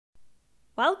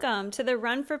Welcome to the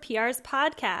Run for PRs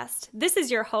podcast. This is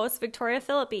your host, Victoria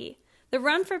Philippi. The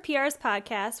Run for PRs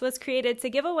podcast was created to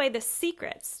give away the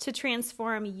secrets to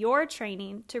transform your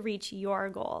training to reach your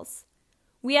goals.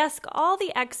 We ask all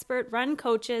the expert run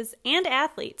coaches and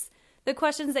athletes the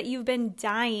questions that you've been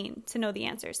dying to know the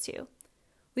answers to.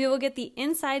 We will get the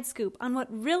inside scoop on what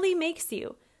really makes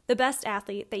you the best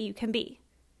athlete that you can be.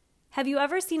 Have you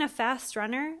ever seen a fast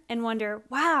runner and wonder,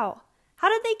 wow, how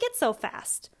did they get so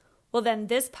fast? Well, then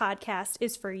this podcast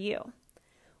is for you.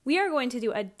 We are going to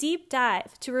do a deep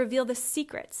dive to reveal the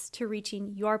secrets to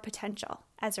reaching your potential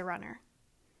as a runner.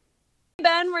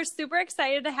 Ben, we're super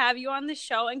excited to have you on the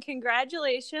show, and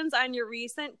congratulations on your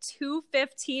recent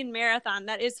 2:15 marathon.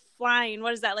 That is flying.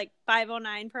 What is that, like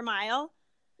 5:09 per mile?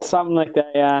 Something like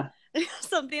that, yeah.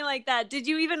 Something like that. Did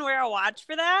you even wear a watch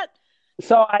for that?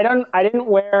 So I didn't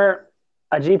wear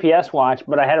a GPS watch,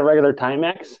 but I had a regular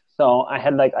Timex. So I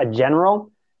had like a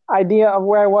general idea of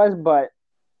where I was, but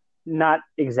not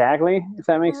exactly, if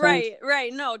that makes sense.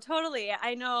 Right. No, totally.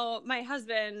 I know my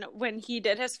husband, when he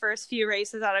did his first few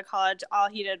races out of college, all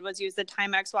he did was use the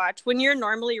Timex watch. When you're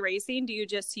normally racing, do you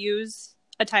just use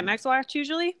a Timex watch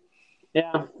usually?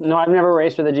 Yeah. No, I've never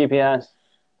raced with a GPS.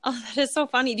 Oh, that is so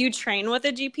funny. Do you train with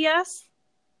a GPS?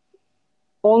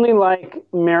 Only like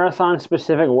marathon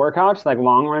specific workouts, like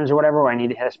long runs or whatever, where I need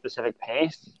to hit a specific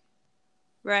pace.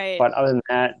 Right. But other than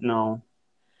that, no.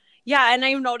 Yeah, and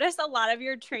I've noticed a lot of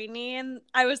your training,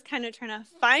 I was kind of trying to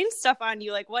find stuff on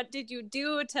you, like what did you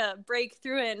do to break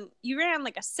through? And you ran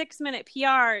like a 6-minute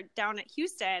PR down at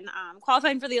Houston,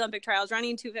 qualifying for the Olympic trials,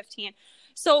 running 2:15.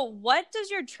 So what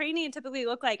does your training typically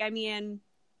look like? I mean,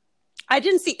 I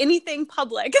didn't see anything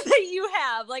public that you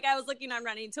have. Like I was looking on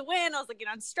Running to Win, I was looking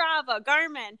on Strava,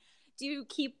 Garmin. Do you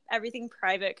keep everything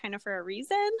private kind of for a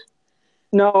reason?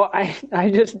 No, I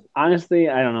just, honestly,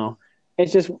 I don't know.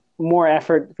 It's just more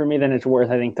effort for me than it's worth,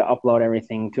 I think, to upload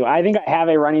everything to. I think I have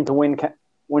a Running to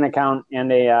Win account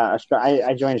and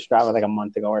I joined Strava like a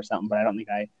month ago or something, but I don't think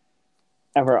I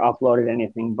ever uploaded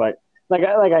anything. But like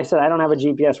I said, I don't have a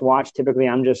GPS watch. Typically,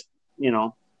 I'm just,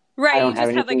 Right, you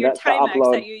just have like your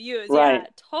Timex that you use. Right. Yeah,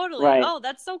 totally. Right. Oh,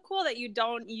 that's so cool that you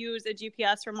don't use a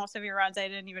GPS for most of your runs. I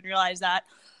didn't even realize that.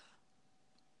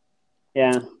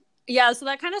 Yeah. Yeah, so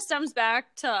that kind of stems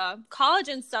back to college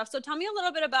and stuff. So tell me a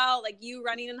little bit about like you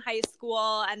running in high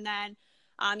school, and then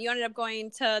you ended up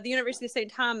going to the University of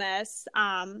St. Thomas.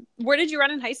 Where did you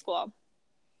run in high school?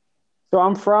 So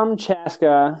I'm from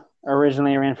Chaska.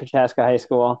 Originally, I ran for Chaska High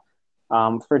School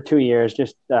for 2 years,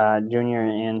 just junior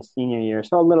and senior year.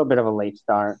 So a little bit of a late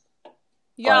start.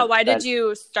 Yeah, why did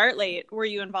you start late? Were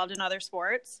you involved in other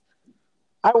sports?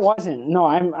 I wasn't. No,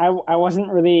 I wasn't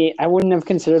really. I wouldn't have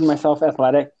considered myself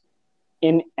athletic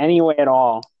in any way at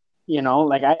all.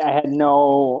 Like I had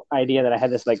no idea that I had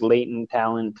this like latent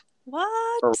talent.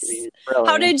 What? Really.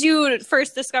 How did you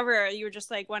first discover? You were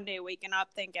just like one day waking up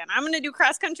thinking, I'm going to do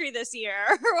cross country this year.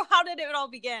 How did it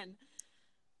all begin?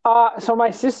 So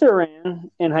my sister ran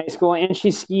in high school and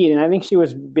she skied, and I think she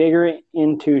was bigger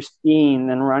into skiing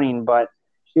than running, but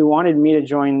she wanted me to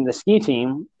join the ski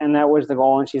team, and that was the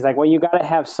goal. And she's like, well, you got to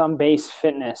have some base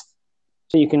fitness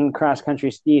so you can cross country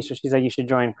ski. So she's like, you should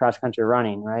join cross country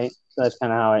running, right? So that's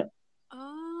kind of how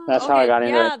how I got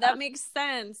into it. Yeah, that makes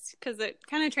sense because it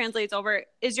kind of translates over.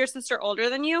 Is your sister older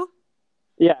than you?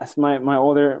 Yes, my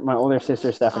older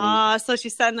sister Stephanie. So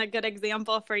she's setting a good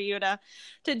example for you to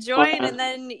join. And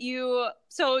then you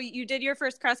did your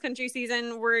first cross country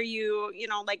season. Were you,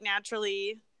 like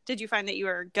naturally, did you find that you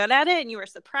were good at it and you were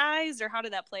surprised, or how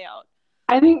did that play out?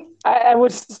 I think I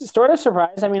was sort of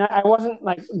surprised. I mean, I wasn't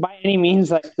like by any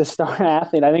means like the star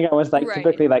athlete. I think I was like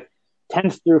typically like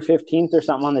 10th through 15th or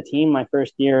something on the team my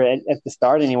first year at the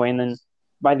start anyway. And then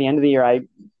by the end of the year, I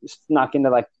snuck into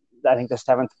like, I think the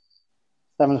seventh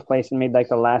place and made like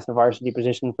the last varsity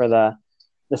position for the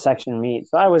section meet.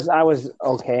 So I was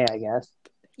okay, I guess.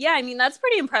 Yeah, I mean, that's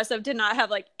pretty impressive to not have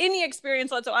like any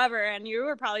experience whatsoever. And you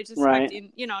were probably just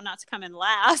expecting, not to come in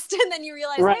last. And then you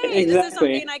realize, hey, this is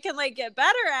something I can like get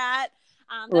better at.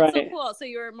 That's so cool. So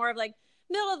you were more of like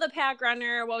middle of the pack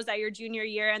runner. What was that, your junior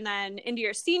year? And then into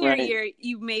your senior year,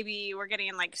 you maybe were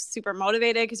getting like super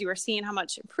motivated because you were seeing how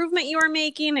much improvement you were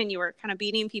making, and you were kind of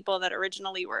beating people that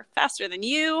originally were faster than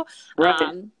you.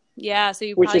 Right. Yeah. So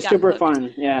you which probably is super hooked.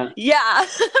 Fun. Yeah. Yeah.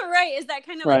 Right. Is that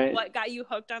kind of like what got you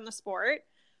hooked on the sport?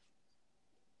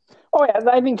 Oh yeah,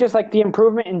 I think just like the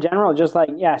improvement in general, just like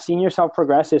seeing yourself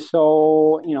progress is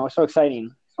so so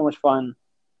exciting, so much fun.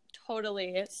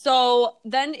 Totally. So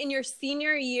then in your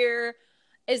senior year,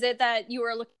 is it that you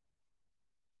were looking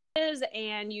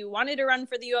and you wanted to run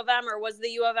for the U of M, or was the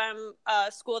U of M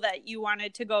school that you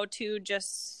wanted to go to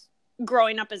just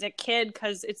growing up as a kid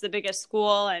because it's the biggest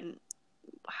school? And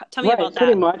tell me about that.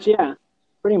 Pretty much, yeah.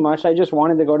 Pretty much. I just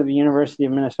wanted to go to the University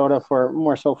of Minnesota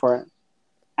more so for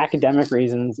academic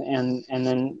reasons. And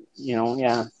then,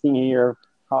 senior year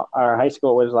of our high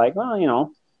school was like, well,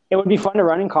 it would be fun to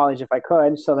run in college if I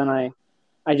could. So then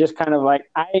I just kind of like,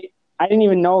 I didn't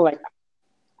even know, like,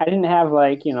 I didn't have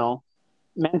like,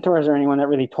 mentors or anyone that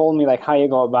really told me like how you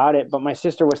go about it. But my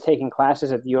sister was taking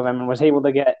classes at the U of M and was able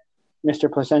to get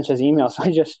Mr. Placente's email. So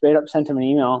I just straight up sent him an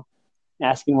email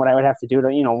asking what I would have to do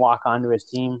to, walk onto his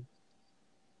team.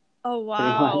 Oh,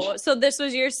 wow. So this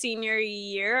was your senior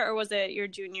year, or was it your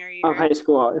junior year? Of high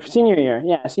school. Senior year.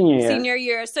 Yeah, senior year. Senior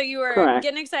year. So you were Correct.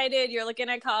 Getting excited. You're looking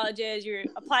at colleges. You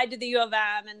applied to the U of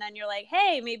M, and then you're like,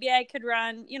 hey, maybe I could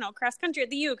run, cross country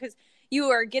at the U, because you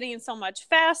were getting so much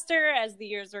faster as the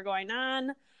years were going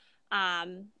on.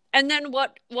 And then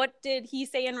what did he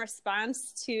say in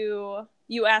response to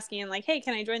you asking, like, hey,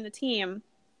 can I join the team?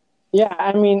 Yeah,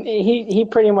 I mean, he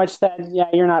pretty much said, yeah,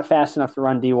 you're not fast enough to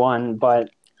run D1,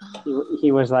 but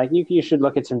he was like, you should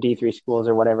look at some D3 schools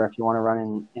or whatever if you want to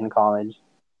run in college.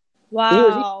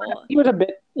 Wow. He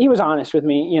was honest with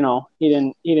me, he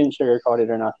didn't sugarcoat it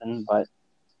or nothing, but.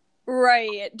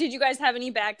 Right. Did you guys have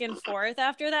any back and forth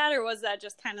after that, or was that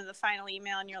just kind of the final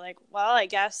email and you're like, well, I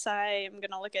guess I am going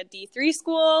to look at D3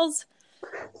 schools?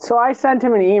 So I sent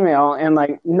him an email and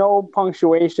like no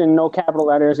punctuation, no capital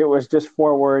letters. It was just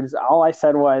 4 words. All I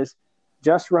said was,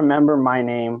 just remember my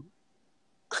name.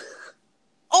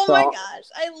 Oh my gosh.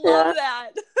 I love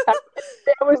that.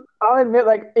 I'll admit,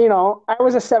 like, I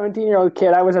was a 17-year-old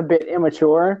kid. I was a bit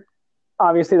immature.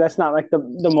 Obviously, that's not like the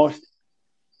most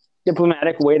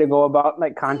diplomatic way to go about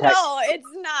like contact. No, it's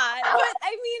not. But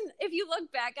I mean, if you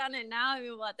look back on it now,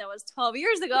 that was 12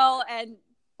 years ago, and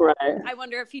right. I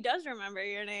wonder if he does remember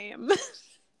your name.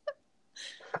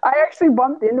 I actually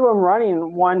bumped into him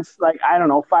running once, like, I don't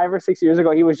know, 5 or 6 years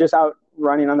ago. He was just out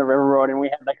running on the river road, and we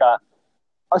had like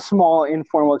a small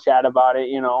informal chat about it,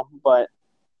 but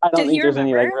I don't think there's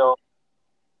any like real.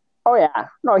 Oh yeah,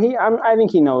 no, I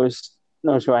think he knows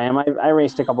who I am. I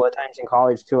raced a couple of times in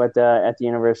college too at the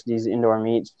university's indoor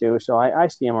meets too, so I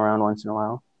see him around once in a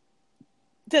while.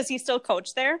 Does he still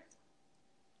coach there?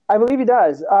 I believe he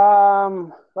does.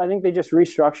 I think they just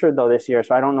restructured though this year,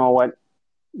 so I don't know what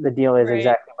the deal is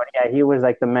exactly. But yeah, he was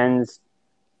like the men's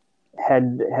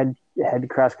head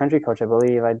cross country coach, I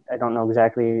believe. I don't know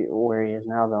exactly where he is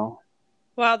now though.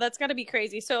 Wow, that's got to be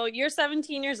crazy. So you're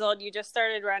 17 years old. You just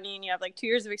started running. You have like 2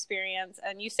 years of experience,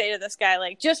 and you say to this guy,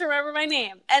 like, just remember my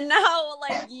name. And now,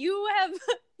 like, you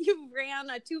ran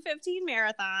a 2:15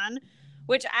 marathon,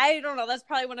 which I don't know. That's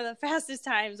probably one of the fastest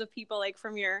times of people like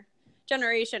from your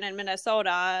generation in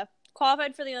Minnesota,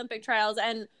 qualified for the Olympic trials.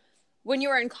 And when you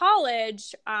were in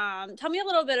college, tell me a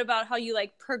little bit about how you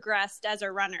like progressed as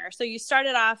a runner. So you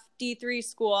started off D3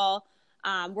 school.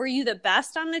 Were you the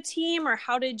best on the team, or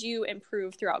how did you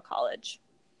improve throughout college?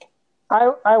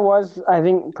 I was, I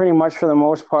think, pretty much for the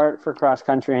most part for cross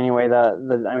country anyway.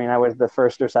 I was the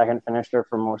first or second finisher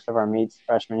for most of our meets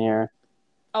freshman year.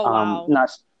 Oh, wow.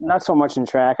 Not so much in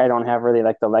track. I don't have really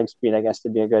like the leg speed, I guess, to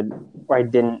be a good, or I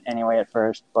didn't anyway at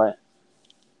first, but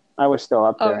I was still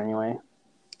up there anyway.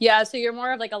 Yeah, so you're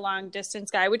more of like a long distance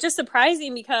guy, which is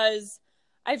surprising because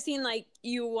I've seen like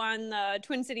you won the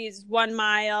Twin Cities 1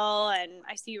 mile, and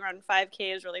I see you run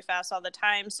 5Ks really fast all the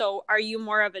time. So are you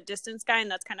more of a distance guy, and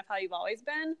that's kind of how you've always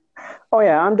been? Oh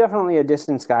yeah, I'm definitely a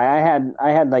distance guy.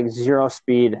 I had like 0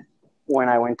 speed when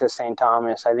I went to St.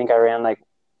 Thomas. I think I ran like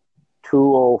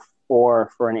 2:04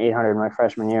 for an 800 my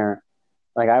freshman year.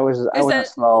 Like I wasn't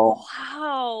slow.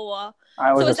 Wow.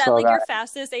 So is that like your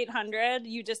fastest 800?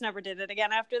 You just never did it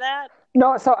again after that?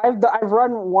 No, so I've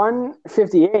run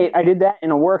 1:58. I did that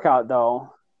in a workout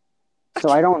though, so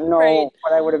I don't know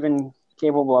what I would have been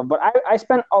capable of. But I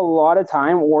spent a lot of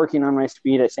time working on my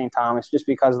speed at St. Thomas, just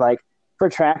because like for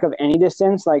track of any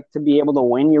distance, like to be able to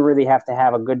win, you really have to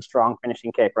have a good, strong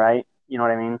finishing kick, right? You know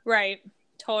what I mean? Right.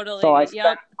 Totally. So I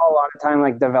spent a lot of time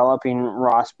like developing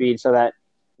raw speed, so that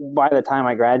by the time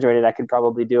I graduated, I could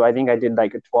probably do. I think I did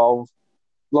like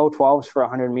low 12s for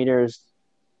 100 meters,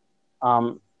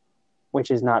 which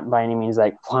is not by any means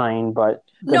like flying, but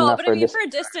but I mean for a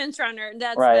distance runner,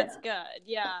 that's good.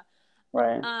 Yeah.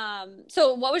 Right.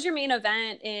 So what was your main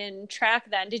event in track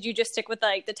then? Did you just stick with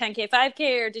like the 10K,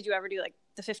 5K, or did you ever do like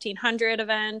the 1500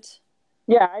 event?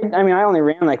 Yeah, I mean, I only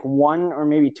ran like 1 or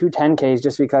maybe 2 10Ks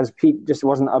just because Pete just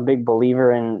wasn't a big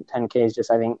believer in 10Ks. Just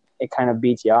I think it kind of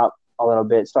beats you up a little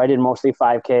bit. So I did mostly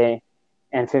 5K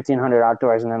and 1500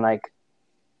 outdoors, and then like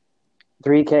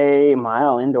 3K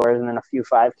mile indoors, and then a few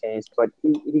 5Ks. But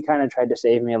he kind of tried to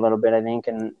save me a little bit, I think,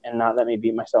 and not let me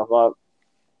beat myself up.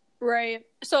 Right.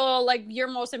 So, like, your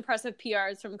most impressive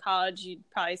PRs from college, you'd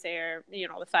probably say are, the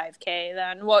 5K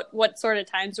then. What sort of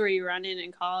times were you running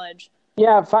in college?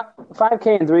 Yeah,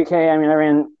 5K and 3K. I mean, I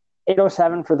ran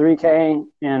 8:07 for 3K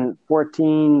and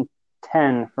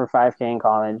 14:10 for 5K in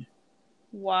college.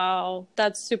 Wow,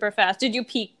 that's super fast. Did you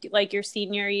peak like your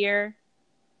senior year?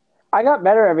 I got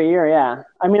better every year, yeah.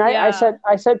 I mean, I set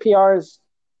PRs.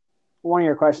 One of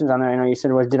your questions on there, I know you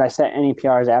said, was did I set any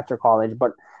PRs after college?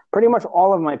 But pretty much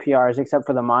all of my PRs, except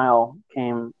for the mile,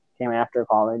 came after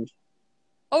college.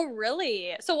 Oh,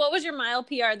 really? So what was your mile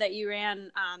PR that you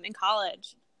ran in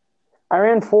college? I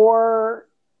ran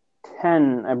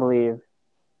 4:10, I believe.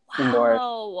 Indoors.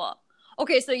 Wow.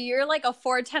 Okay, so you're like a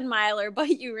 4:10 miler, but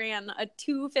you ran a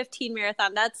 2:15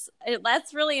 marathon. That's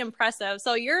really impressive.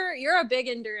 So you're a big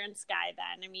endurance guy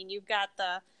then. I mean, you've got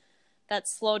that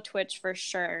slow twitch for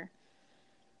sure.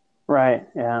 Right,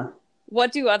 yeah.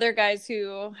 What do other guys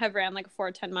who have ran like a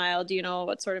 4:10 mile, do you know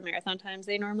what sort of marathon times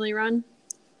they normally run?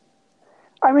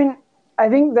 I mean, I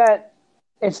think that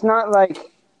it's not like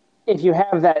if you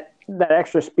have that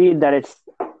extra speed that it's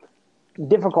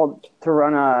difficult to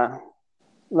run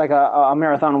a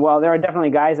marathon well. There are definitely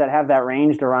guys that have that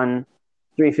range to run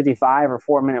 3:55 or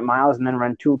 4-minute miles and then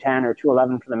run 2:10 or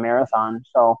 2:11 for the marathon.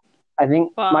 So I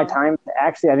think my time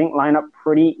actually, line up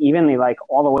pretty evenly, like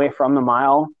all the way from the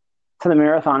mile to the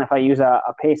marathon if I use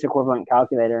a pace equivalent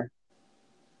calculator.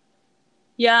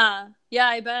 Yeah,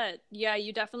 I bet. Yeah,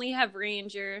 you definitely have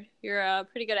range. You're a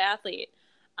pretty good athlete.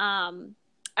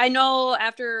 I know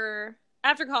after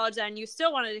college, then you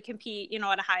still wanted to compete,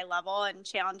 at a high level and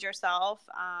challenge yourself.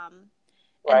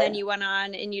 And then you went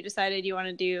on and you decided you want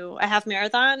to do a half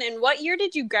marathon. And what year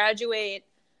did you graduate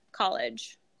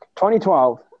college?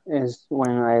 2012 is when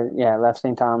I left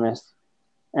St. Thomas,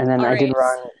 and then I did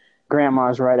run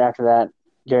Grandma's right after that.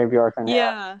 Gary Bjorkman.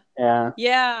 Yeah.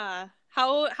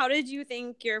 How did you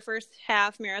think your first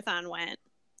half marathon went?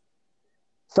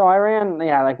 So I ran,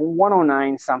 like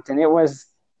 109 something. It was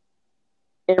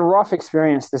a rough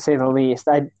experience to say the least.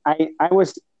 I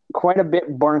was quite a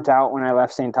bit burnt out when I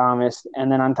left St. Thomas.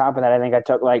 And then on top of that, I think I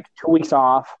took like 2 weeks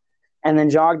off and then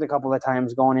jogged a couple of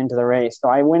times going into the race. So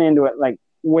I went into it like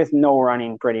with no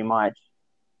running pretty much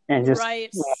and just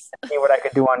see what I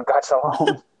could do on guts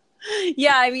alone.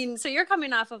 Yeah, I mean, so you're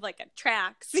coming off of like a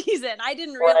track season. I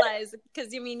didn't realize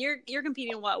because, I mean, you're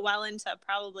competing well into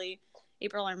probably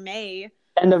April or May.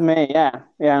 End of May, yeah.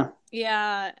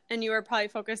 Yeah, and you were probably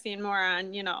focusing more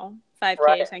on,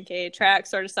 5K, 10K track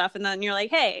sort of stuff. And then you're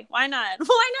like, hey, why not?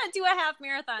 Why not do a half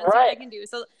marathon? See what I can do.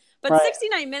 So, but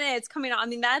 69 minutes coming out, I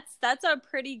mean, that's a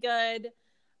pretty good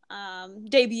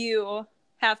debut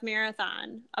half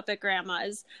marathon up at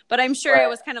Grandma's. But I'm sure it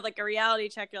was kind of like a reality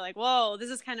check. You're like, whoa, this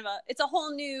is kind of it's a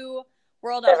whole new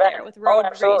world out there with road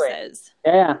races.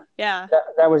 Yeah.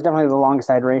 That was definitely the longest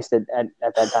I'd raced at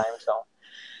that time, so.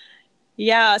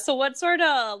 Yeah. So what sort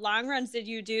of long runs did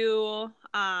you do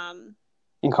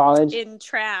in college? In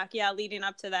track, leading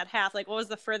up to that half. Like, what was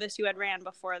the furthest you had ran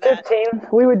before that? 15.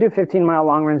 We would do 15-mile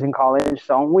long runs in college,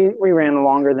 so we ran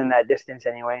longer than that distance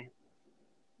anyway.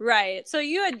 Right. So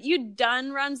you'd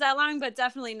done runs that long, but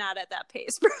definitely not at that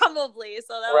pace, probably.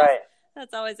 So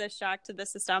that's always a shock to the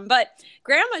system. But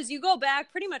Grandma's, you go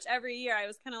back pretty much every year. I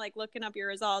was kind of like looking up your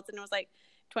results, and it was like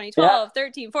 2012,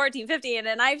 13, 14, 15.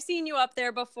 And I've seen you up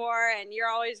there before, and you're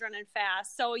always running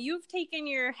fast. So you've taken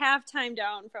your half time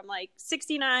down from like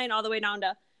 69 all the way down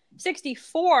to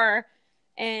 64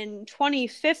 in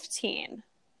 2015.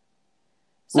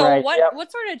 So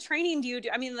what sort of training do you do?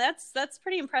 I mean, that's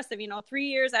pretty impressive. 3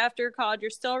 years after college, you're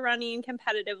still running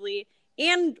competitively.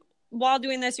 And while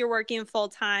doing this, you're working full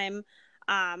time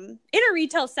in a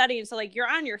retail setting. So like you're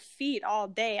on your feet all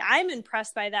day. I'm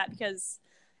impressed by that because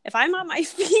if I'm on my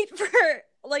feet for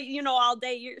like, all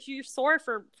day, you're sore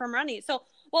from running. So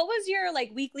what was your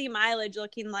like weekly mileage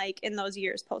looking like in those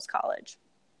years post-college?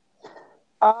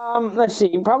 Let's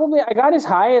see. Probably I got as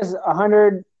high as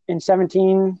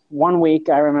 117 1 week.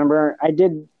 I remember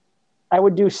I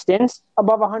would do stints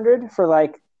above 100 for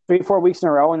like 3-4 weeks in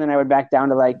a row. And then I would back down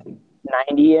to like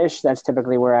 90-ish. That's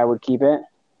typically where I would keep it.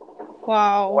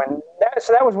 Wow.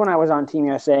 So that was when I was on Team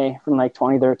USA from like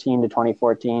 2013 to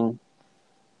 2014.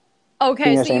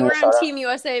 Okay, so you were on Team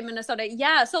USA Minnesota.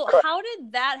 Yeah, so how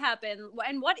did that happen?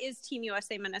 And what is Team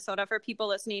USA Minnesota for people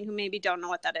listening who maybe don't know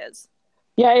what that is?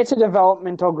 Yeah, it's a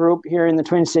developmental group here in the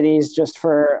Twin Cities just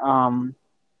for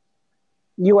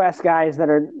U.S. guys that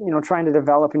are, trying to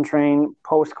develop and train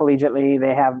post-collegiately.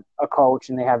 They have a coach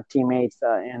and they have teammates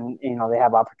and, they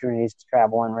have opportunities to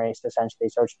travel and race essentially.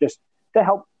 So it's just to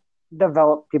help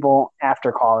develop people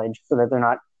after college so that they're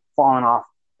not falling off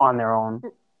on their own.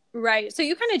 Right. So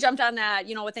you kind of jumped on that,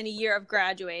 within a year of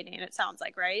graduating, it sounds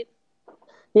like, right?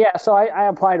 Yeah, so I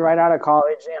applied right out of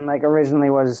college and like originally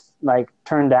was like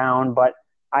turned down, but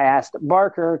I asked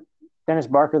Dennis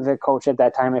Barker, the coach at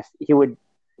that time, if he would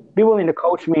be willing to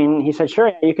coach me, and he said, "Sure,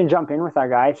 yeah, you can jump in with our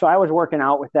guy." So I was working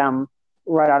out with them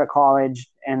right out of college,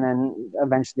 and then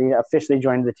eventually officially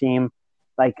joined the team,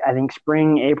 like I think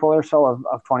spring, April or so of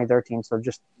 2013. So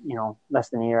just less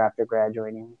than a year after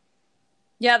graduating.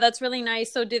 Yeah, that's really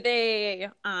nice. So do they?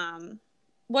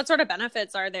 What sort of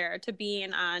benefits are there to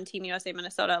being on Team USA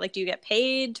Minnesota? Like, do you get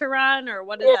paid to run, or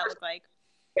what does that look like?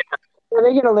 Yeah,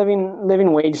 they get a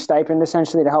living wage stipend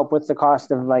essentially to help with the cost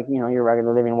of like your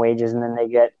regular living wages, and then they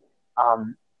get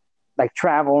like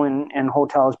travel and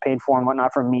hotels paid for and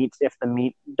whatnot for meets if the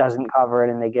meet doesn't cover it,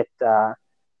 and they get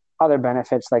other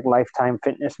benefits like lifetime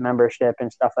fitness membership and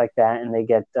stuff like that, and they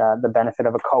get the benefit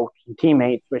of a coach and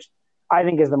teammates, which I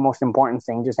think is the most important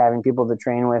thing, just having people to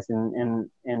train with and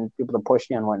people to push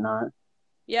you and whatnot.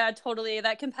 Yeah, totally.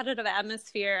 That competitive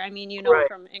atmosphere. I mean, Right.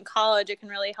 from in college, it can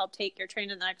really help take your training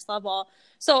to the next level.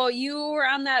 So you were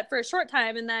on that for a short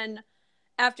time. And then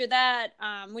after that,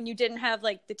 when you didn't have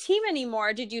like the team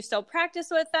anymore, did you still practice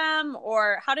with them,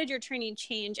 or how did your training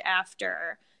change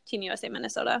after Team USA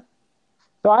Minnesota?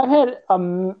 So I've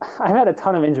had a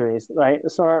ton of injuries, right?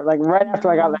 So like right after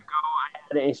I got let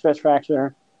go, I had a stress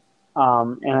fracture.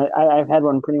 And I've had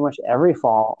one pretty much every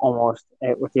fall almost,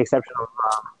 with the exception of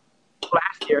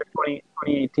last year,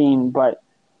 2018. But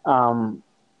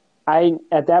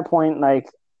at that point, like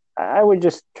I would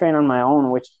just train on my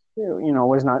own, which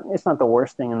it's not the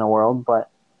worst thing in the world, but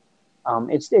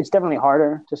it's definitely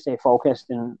harder to stay focused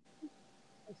and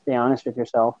stay honest with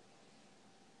yourself.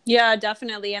 Yeah,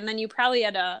 definitely. And then you probably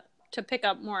had to pick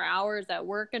up more hours at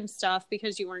work and stuff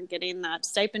because you weren't getting that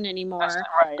stipend anymore.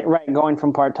 Right. Going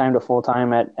from part-time to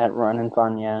full-time at Run and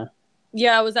Fun. Yeah.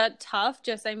 Yeah. Was that tough?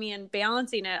 Just,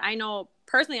 balancing it. I know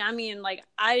personally, like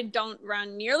I don't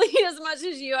run nearly as much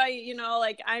as you.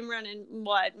 I'm running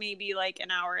maybe like an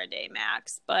hour a day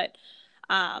max, but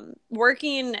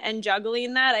working and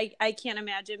juggling that, I can't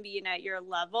imagine being at your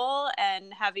level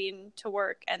and having to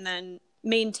work and then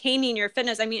maintaining your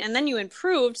fitness. And then you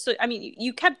improved. So,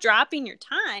 you kept dropping your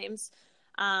times.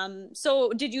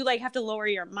 So did you like have to lower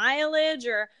your mileage,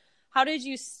 or how did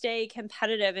you stay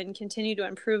competitive and continue to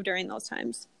improve during those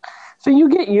times? So you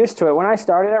get used to it. When I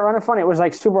started at Run and Fun, it was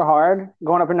like super hard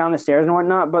going up and down the stairs and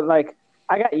whatnot. But like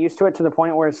I got used to it to the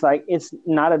point where it's like it's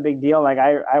not a big deal. Like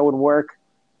I would work,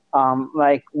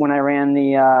 like when I ran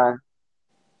the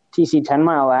TC 10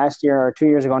 mile last year or 2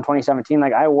 years ago in 2017,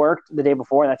 like I worked the day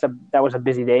before. That was a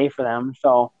busy day for them.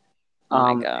 So,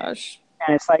 oh my gosh.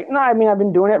 And it's like, no, I'd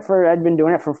been doing it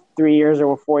for 3 years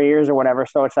or 4 years or whatever.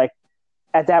 So it's like,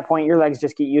 at that point, your legs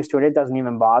just get used to it. It doesn't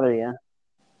even bother you.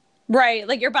 Right.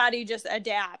 Like your body just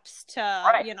adapts to,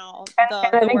 right. And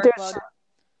I think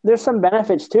there's some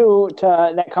benefits too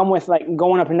that come with like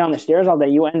going up and down the stairs all day.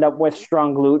 You end up with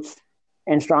strong glutes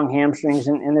and strong hamstrings.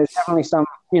 And there's definitely some,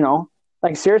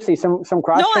 like seriously, some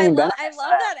cross training benefits. I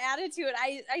love that attitude.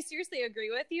 I seriously agree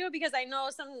with you, because I know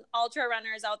some ultra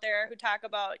runners out there who talk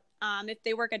about if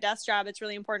they work a desk job, it's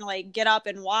really important to like get up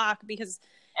and walk, because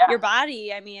your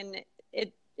body,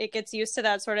 it gets used to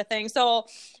that sort of thing. So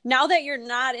now that you're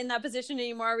not in that position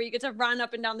anymore where you get to run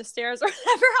up and down the stairs or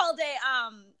whatever all day,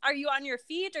 are you on your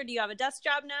feet, or do you have a desk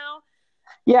job now?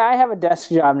 Yeah, I have a desk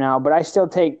job now, but I still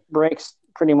take breaks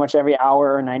pretty much every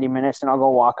hour or 90 minutes, and I'll go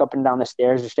walk up and down the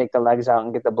stairs to shake the legs out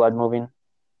and get the blood moving.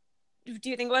 Do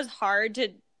you think it was hard to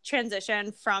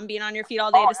transition from being on your feet all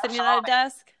day to sitting at a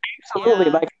desk? Absolutely.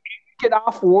 Yeah. Like, get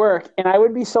off work, and I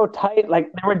would be so tight.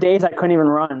 Like, there were days I couldn't even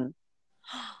run.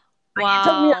 Wow. It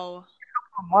took me a couple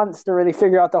of months to really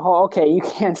figure out okay, you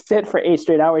can't sit for 8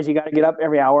 straight hours. You got to get up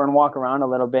every hour and walk around a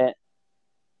little bit.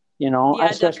 Yeah,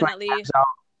 I stretch definitely. My calves out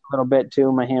a little bit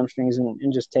too, my hamstrings,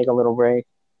 and just take a little break.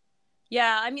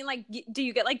 Yeah, like, do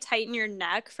you get like tight in your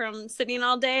neck from sitting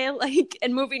all day, like,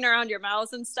 and moving around your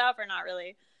mouth and stuff, or not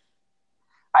really?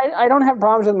 I don't have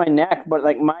problems with my neck, but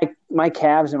like my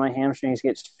calves and my hamstrings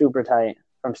get super tight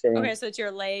from sitting. Okay, so it's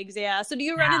your legs, yeah. So do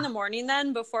you run in the morning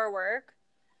then before work?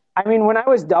 When I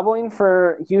was doubling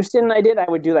for Houston, I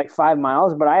would do like 5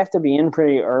 miles, but I have to be in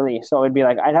pretty early. So it'd be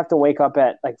like, I'd have to wake up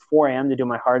at like 4 a.m. to do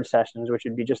my hard sessions, which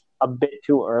would be just a bit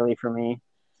too early for me.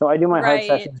 So I do my hard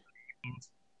sessions.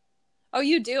 Oh,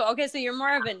 you do? Okay, so you're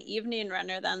more of an evening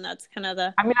runner then. That's kind of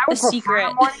the secret.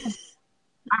 The mornings.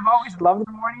 I've always loved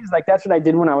the mornings. Like that's what I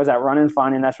did when I was at Run and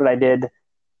Fun, and that's what I did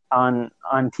on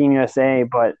Team USA.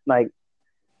 But like,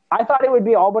 I thought it would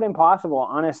be all but impossible,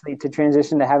 honestly, to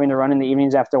transition to having to run in the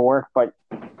evenings after work. But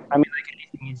like anything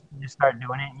thing. You just start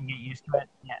doing it and you get used to it.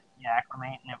 Yeah, you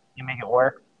acclimate and you make it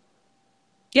work.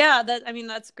 Yeah,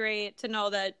 that's great to know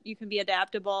that you can be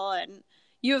adaptable and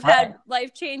you've had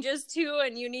life changes too,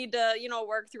 and you need to,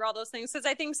 work through all those things. Because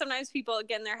I think sometimes people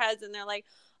get in their heads and they're like,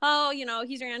 oh,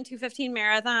 he's ran 2:15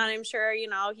 marathon. I'm sure,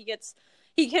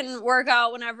 he can work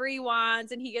out whenever he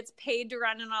wants and he gets paid to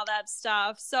run and all that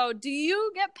stuff. So do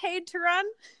you get paid to run?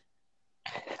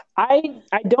 I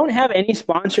don't have any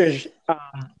sponsors.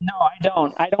 No, I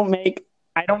don't. I don't think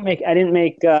I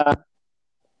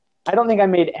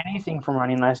made anything from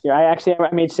running last year. I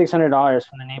made $600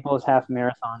 from the Naples half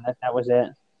marathon. That was it.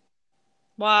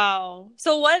 Wow.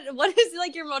 So what is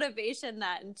like your motivation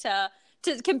then to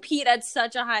compete at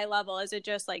such a high level? Is it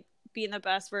just like being the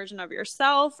best version of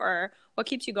yourself, or what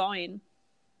keeps you going?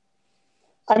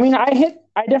 I mean, I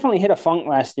definitely hit a funk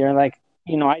last year. Like,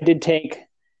 I did take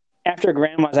after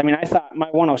Grandma's. I mean, I thought my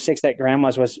 106 at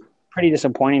Grandma's was pretty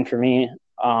disappointing for me.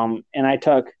 And I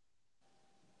took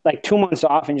like 2 months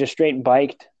off and just straight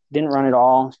biked, didn't run at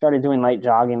all. Started doing light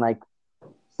jogging like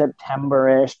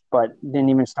September-ish, but didn't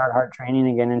even start hard training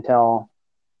again until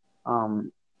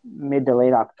mid to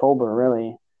late October,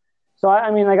 really. So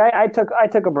I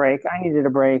took a break. I needed a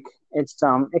break. It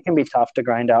can be tough to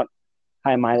grind out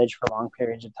high mileage for long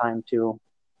periods of time too.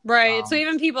 Right. So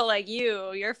even people like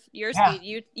your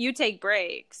speed, you take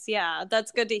breaks. Yeah,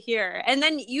 that's good to hear. And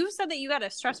then you said that you got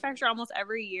a stress fracture almost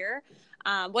every year.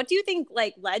 What do you think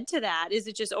like led to that? Is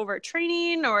it just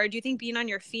overtraining, or do you think being on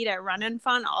your feet at Run and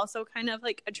Fun also kind of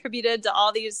like attributed to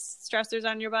all these stressors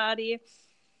on your body?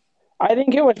 I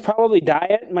think it was probably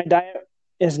diet. My diet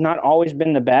has not always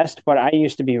been the best, but I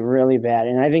used to be really bad.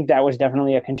 And I think that was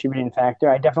definitely a contributing factor.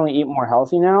 I definitely eat more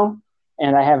healthy now,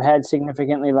 and I have had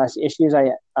significantly less issues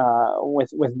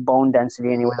with bone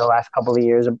density anyway the last couple of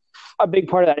years. A big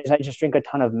part of that is I just drink a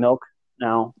ton of milk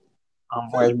now,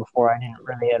 whereas before I didn't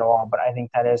really at all. But I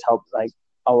think that has helped like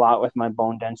a lot with my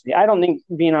bone density. I don't think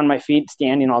being on my feet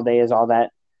standing all day is all that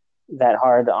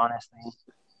hard, honestly.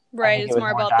 Right, it's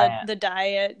more about the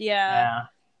diet. Yeah.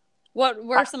 What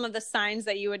were some of the signs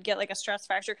that you would get like a stress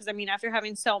fracture? Because I mean, after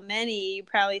having so many, you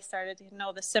probably started to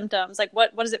know the symptoms. Like,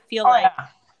 what does it feel like?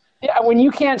 Yeah, when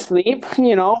you can't sleep, when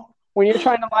you're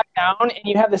trying to lie down and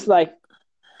you have this like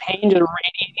pain just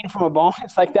radiating from a bone,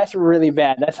 it's like that's really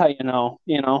bad. That's how you know.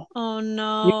 Oh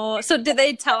no! So did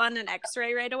they tell on an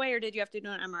X-ray right away, or did you have to do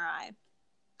an MRI?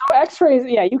 Oh, X-rays,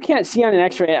 yeah, you can't see on an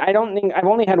X-ray. I don't think I've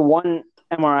only had one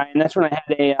MRI, and that's when I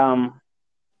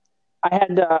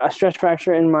had a stress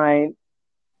fracture in my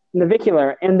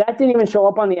navicular, and that didn't even show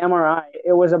up on the MRI.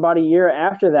 It was about a year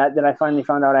after that I finally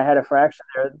found out I had a fracture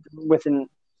there with an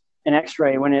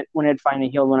X-ray when it finally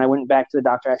healed. When I went back to the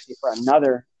doctor actually for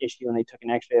another issue, and they took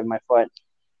an X-ray of my foot.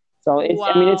 So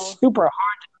it's super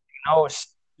hard to diagnose,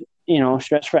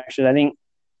 stress fractures. I think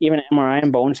even an MRI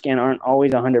and bone scan aren't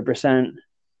always 100%.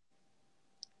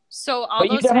 So all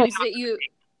those times that you,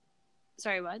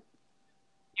 sorry, what?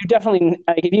 You definitely,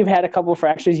 if you've had a couple of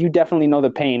fractures, you definitely know the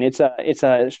pain. It's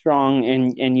a strong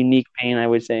and unique pain, I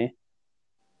would say.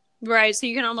 Right. So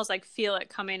you can almost like feel it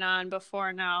coming on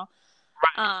before now.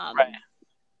 Right.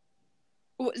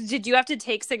 Did you have to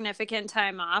take significant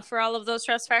time off for all of those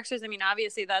stress fractures? I mean,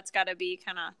 obviously that's got to be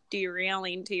kind of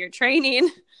derailing to your training.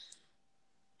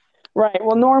 Right.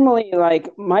 Well, normally,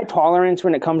 like my tolerance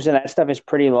when it comes to that stuff is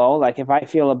pretty low. Like if I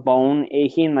feel a bone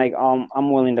aching, like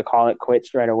I'm willing to call it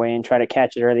quits right away and try to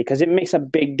catch it early, because it makes a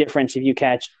big difference if you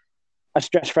catch a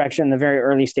stress fracture in the very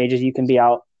early stages. You can be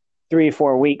out 3 or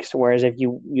 4 weeks, whereas if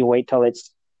you wait till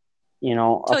it's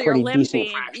a pretty decent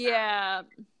fracture, yeah,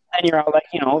 then you're out like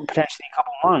potentially a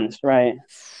couple months, right?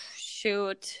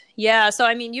 Shoot. Yeah. So,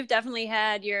 I mean, you've definitely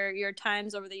had your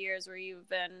times over the years where you've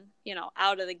been,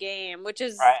 out of the game, which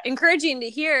is encouraging to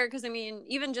hear. Because, I mean,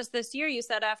 even just this year, you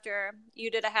said after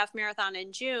you did a half marathon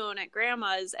in June at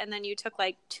Grandma's, and then you took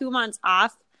like 2 months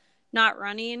off not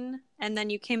running, and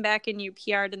then you came back and you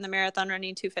PR'd in the marathon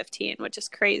running 2:15, which is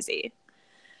crazy.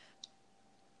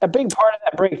 A big part of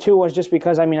that break, too, was just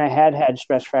because, I had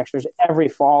stress fractures every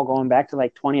fall going back to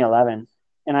like 2011.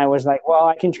 And I was like, well,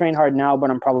 I can train hard now,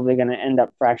 but I'm probably going to end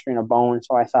up fracturing a bone.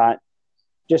 So I thought,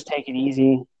 just take it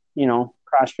easy,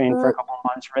 cross-train for a couple of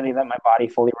months, really let my body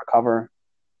fully recover.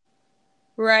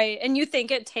 Right. And you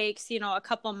think it takes, a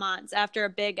couple months after a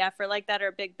big effort like that or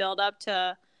a big buildup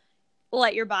to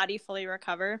let your body fully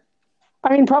recover?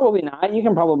 I mean, probably not. You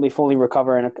can probably fully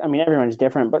recover. And everyone's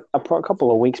different, but a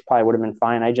couple of weeks probably would have been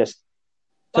fine. I just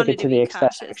took it to the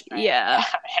excessive extreme. Yeah.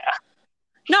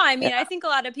 No, I mean, I think a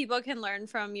lot of people can learn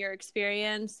from your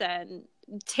experience and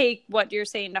take what you're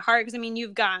saying to heart. Because I mean,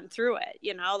 you've gone through it,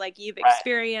 like you've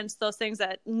experienced those things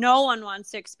that no one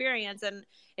wants to experience. And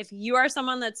if you are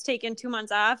someone that's taken 2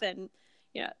 months off, and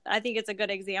I think it's a good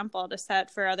example to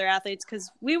set for other athletes, because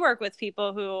we work with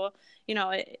people who,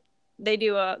 they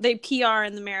PR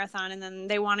in the marathon and then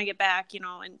they want to get back, in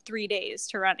 3 days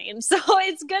to running. So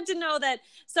it's good to know that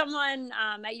someone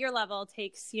at your level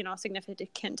takes,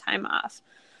 significant time off.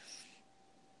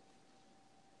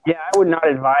 Yeah, I would not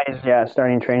advise,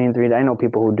 starting training 3 days. I know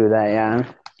people who do that,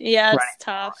 yeah. Yeah, it's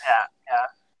tough. Yeah.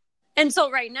 And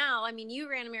so right now, I mean, you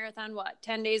ran a marathon,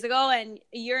 10 days ago, and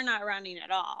you're not running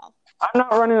at all. I'm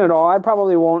not running at all. I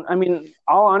probably won't. I mean,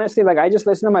 all honesty, I just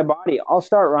listen to my body. I'll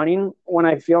start running when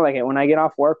I feel like it. When I get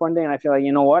off work one day and I feel like,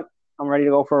 you know what, I'm ready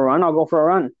to go for a run, I'll go for a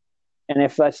run. And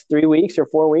if that's 3 weeks or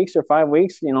 4 weeks or 5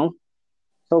 weeks,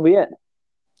 so be it.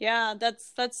 Yeah,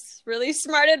 that's really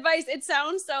smart advice. It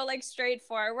sounds so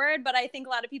straightforward, but I think a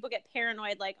lot of people get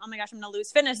paranoid, oh my gosh, I'm going to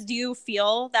lose fitness. Do you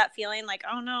feel that feeling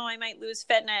oh no, I might lose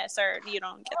fitness, or you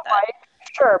don't get that?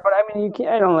 Sure, but I mean,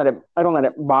 I don't let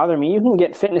it bother me. You can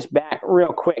get fitness back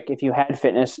real quick if you had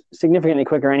fitness, significantly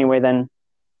quicker anyway than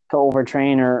to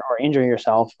overtrain or injure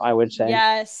yourself, I would say.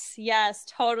 Yes,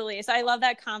 totally. So I love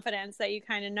that confidence that you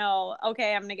kind of know,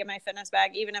 okay, I'm going to get my fitness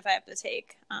back, even if I have to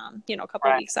take, a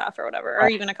couple of weeks off or whatever, or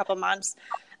even a couple of months.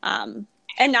 And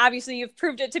obviously you've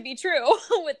proved it to be true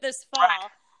with this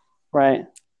fall. Right.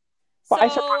 Well, I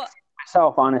surprised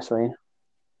myself, honestly.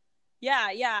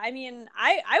 Yeah. I mean,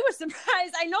 I was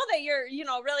surprised. I know that you're,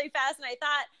 really fast, and I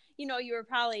thought, you were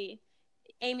probably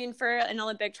aiming for an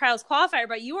Olympic trials qualifier,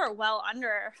 but you were well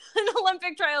under an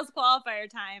Olympic trials qualifier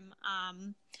time.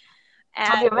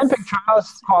 So the Olympic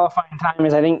trials qualifying time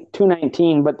is, I think,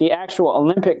 2:19, but the actual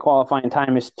Olympic qualifying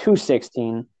time is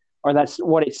 2:16, or that's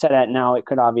what it's set at now. It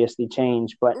could obviously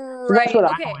change, but that's what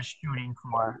I was shooting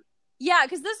for. Yeah,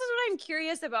 because this is what I'm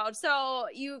curious about. So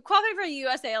you qualified for the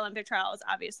USA Olympic trials,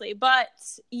 obviously, but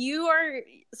you are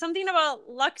something about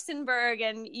Luxembourg,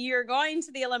 and you're going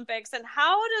to the Olympics. And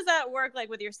how does that work,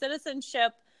 with your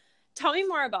citizenship? Tell me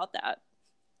more about that.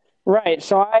 Right.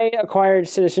 So I acquired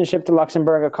citizenship to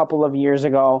Luxembourg a couple of years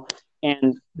ago,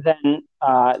 and then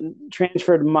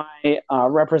transferred my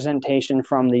representation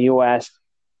from the U.S.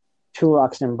 to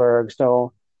Luxembourg.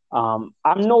 So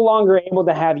I'm no longer able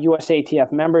to have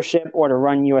USATF membership or to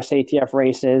run USATF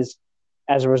races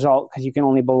as a result, because you can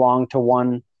only belong to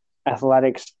one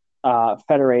athletics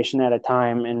federation at a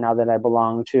time. And now that I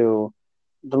belong to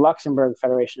the Luxembourg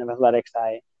Federation of Athletics,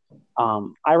 I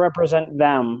represent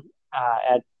them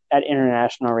at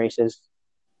international races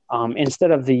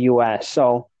instead of the U.S.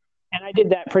 So, and I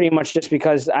did that pretty much just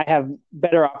because I have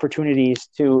better opportunities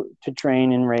to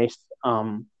train and race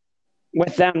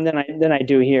with them than I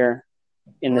do here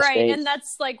in the States. Right, and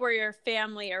that's where your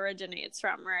family originates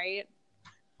from, right?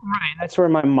 Right, that's where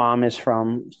my mom is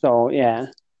from. So yeah.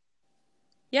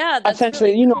 Yeah, that's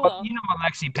essentially really cool. You know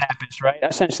Alexi Pappas, right?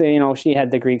 Essentially, she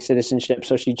had the Greek citizenship,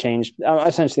 so she changed.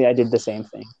 Essentially, I did the same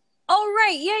thing. Oh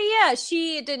right, yeah.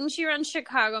 She run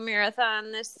Chicago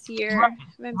Marathon this year?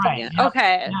 Right. Yep.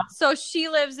 Okay, yep. So she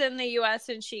lives in the U.S.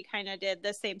 and she kind of did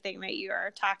the same thing that you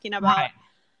are talking about.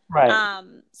 Right.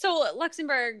 So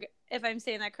Luxembourg, if I'm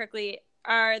saying that correctly,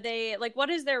 are they what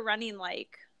is their running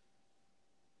like?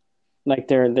 Like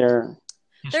their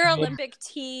Olympic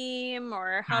team,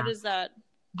 or how does that?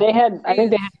 I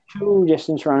think they had 2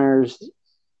 distance runners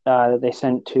that they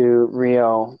sent to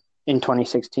Rio in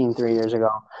 2016, 3 years ago.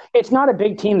 It's not a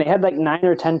big team. They had 9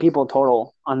 or 10 people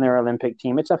total on their Olympic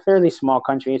team. It's a fairly small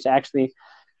country. It's actually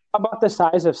about the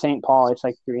size of St. Paul. It's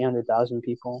 300,000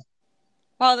 people.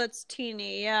 Wow, that's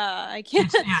teeny. Yeah, I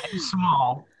can't. It's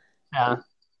small. Yeah.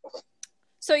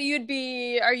 So are you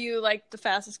the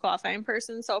fastest qualifying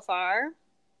person so far?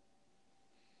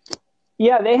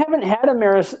 Yeah, they haven't had a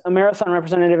marathon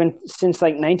representative since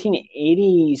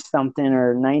 1980 something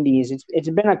or 90s. It's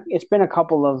been a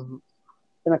couple of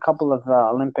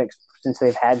Olympics since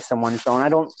they've had someone. So, and I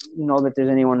don't know that there's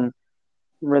anyone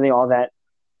really all that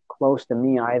close to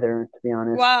me either, to be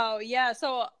honest. Wow. Yeah.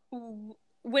 So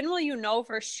when will you know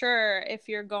for sure if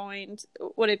you're going?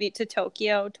 Would it be to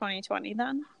Tokyo 2020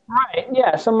 then? Right.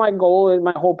 Yeah. So my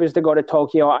hope is to go to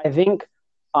Tokyo. I think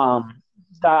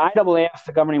the IAAF,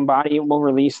 the governing body, will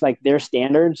release their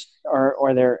standards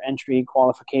or their entry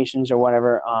qualifications or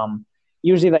whatever.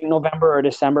 Usually November or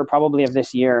December, probably of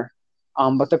this year.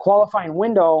 But the qualifying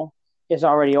window is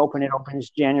already open. It opens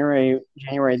January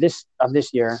of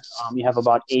this year. You have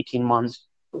about 18 months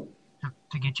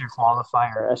to get your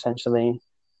qualifier, essentially.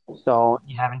 So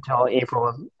you have until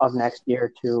April of next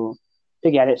year to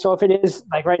to get it. So if it is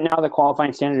like right now, the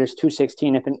qualifying standard is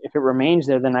 216. If it remains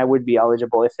there, then I would be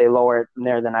eligible. If they lower it from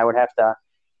there, then I would have to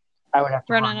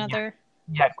run another.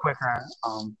 Yeah, quicker.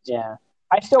 Yeah.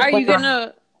 I still. Are you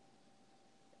gonna?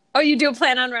 Oh, you do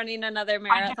plan on running another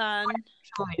marathon?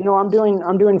 No, I'm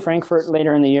doing Frankfurt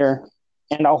later in the year,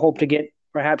 and I'll hope to get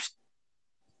perhaps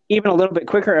even a little bit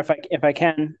quicker if I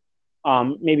can.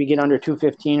 Maybe get under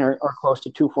 215 or close to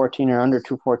 214 or under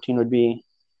 214 would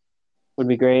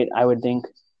be great, I would think.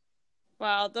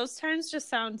 Wow, those times just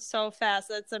sound so fast.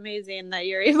 That's amazing that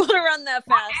you're able to run that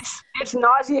fast. It's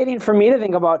nauseating for me to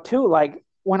think about too. Like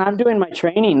when I'm doing my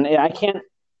training, I can't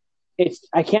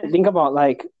think about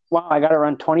like, wow, I got to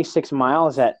run 26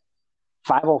 miles at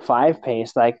 5:05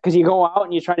 pace. Like, because you go out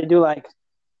and you try to do like,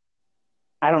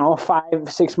 I don't know,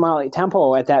 5-6 mile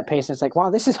tempo at that pace. And it's like,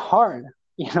 wow, this is hard,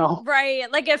 you know?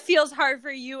 Right. Like it feels hard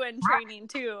for you in training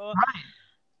too. Right.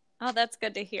 Oh, that's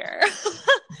good to hear.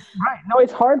 Right. No,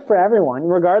 it's hard for everyone,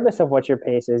 regardless of what your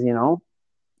pace is, you know?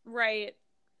 Right.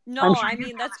 No, sure I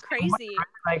mean, that's crazy.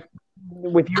 Like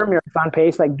with your marathon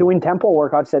pace, like doing tempo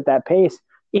workouts at that pace,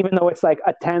 even though it's like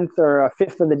a 10th or a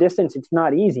 5th of the distance, it's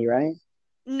not easy, right?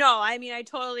 No, I mean, I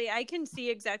can see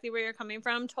exactly where you're coming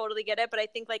from. Totally get it. But I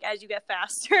think like as you get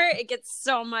faster, it gets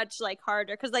so much like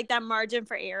harder because like that margin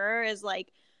for error is like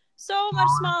so much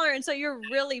smaller. And so you're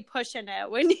really pushing it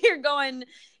when you're going,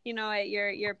 you know, at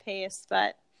your pace.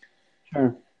 But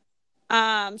sure.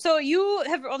 So you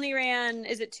have only ran,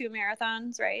 is it 2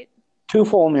 marathons, right? 2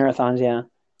 full marathons, yeah.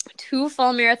 2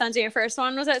 full marathons. And your first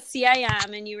one was at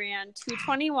CIM and you ran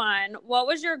 2:21. What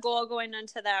was your goal going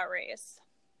into that race?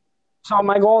 So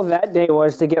my goal that day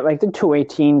was to get like the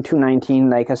 218, 219,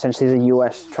 like essentially the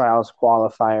U.S. trials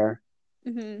qualifier.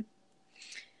 Mm-hmm.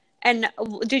 And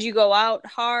did you go out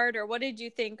hard or what did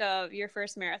you think of your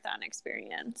first marathon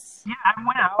experience? Yeah, I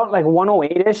went out like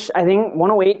 108-ish, I think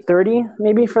 108.30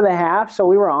 maybe for the half. So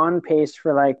we were on pace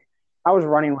for like, I was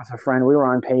running with a friend. We were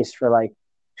on pace for like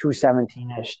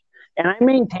 217-ish. And I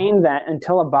maintained that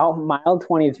until about mile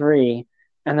 23.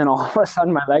 And then all of a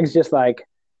sudden my legs just like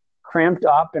cramped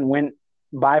up and went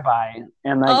bye-bye.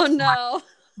 And like, oh no.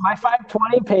 My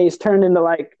 5:20 pace turned into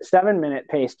like 7-minute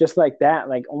pace, just like that,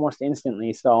 like almost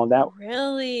instantly. So that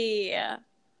really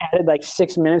added like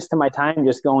 6 minutes to my time,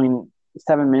 just going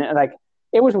 7 minutes. Like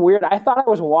it was weird. I thought I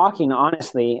was walking,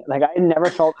 honestly. Like I had never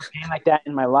felt pain like that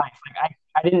in my life. Like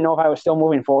I didn't know if I was still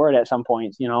moving forward at some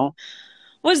points, you know?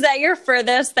 Was that your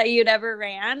furthest that you'd ever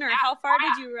ran, or how far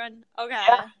did you run? Okay.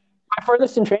 Yeah. My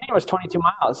furthest in training was 22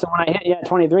 miles. So when I hit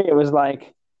 23, it was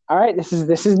like, all right, this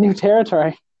is new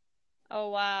territory. Oh,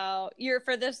 wow. Your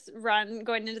furthest run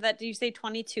going into that, did you say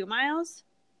 22 miles?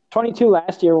 22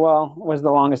 last year, was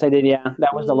the longest I did, yeah.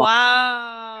 That was the longest.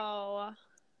 Wow.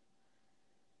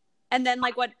 And then,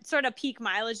 like, what sort of peak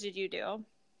mileage did you do?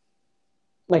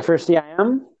 Like for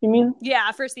CIM, you mean?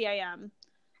 Yeah, for CIM.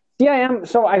 CIM,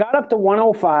 so I got up to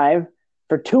 105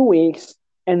 for 2 weeks,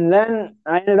 and then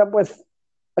I ended up with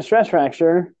a stress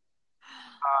fracture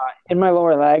in my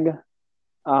lower leg.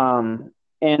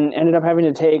 And ended up having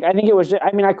to take, I think it was just,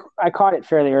 I mean, I caught it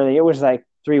fairly early. It was like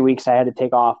 3 weeks I had to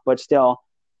take off, but still,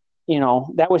 you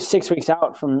know, that was 6 weeks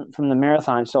out from the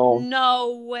marathon. So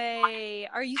no way.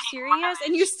 Are you serious?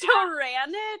 And you still ran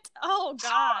it? Oh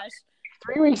gosh.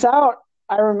 3 weeks out.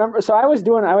 I remember. So I live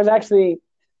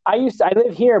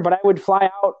here, but I would fly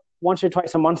out once or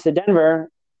twice a month to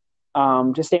Denver,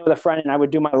 to stay with a friend. And I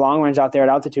would do my long runs out there at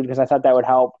altitude because I thought that would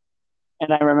help.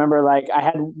 And I remember like I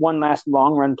had one last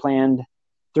long run planned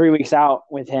 3 weeks out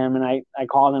with him, and I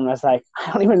called him and I was like,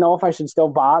 I don't even know if I should still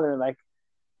bother. Like,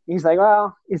 he's like,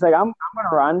 I'm going to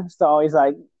run. So he's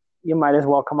like, you might as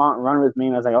well come out and run with me.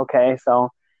 And I was like, okay. So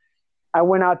I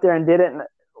went out there and did it. And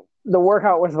the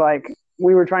workout was like,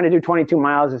 we were trying to do 22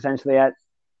 miles essentially at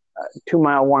 2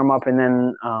 mile warm up and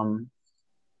then,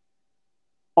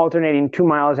 alternating 2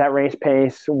 miles at race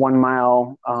pace, 1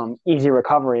 mile, easy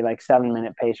recovery, like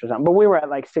 7-minute pace or something. But we were at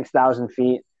like 6,000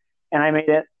 feet and I made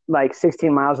it like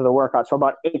 16 miles of the workout. So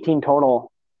about 18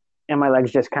 total. And my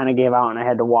legs just kind of gave out and I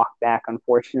had to walk back,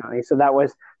 unfortunately. So that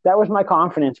was my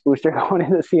confidence booster going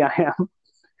into CIM.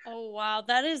 Oh, wow.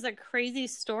 That is a crazy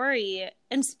story.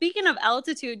 And speaking of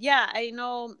altitude, yeah, I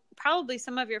know probably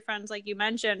some of your friends, like you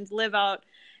mentioned, live out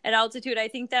at altitude. I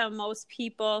think that most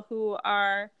people who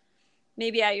are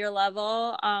maybe at your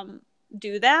level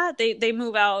do that. They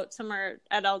move out somewhere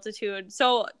at altitude.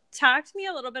 So talk to me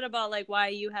a little bit about like why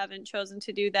you haven't chosen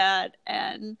to do that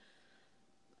and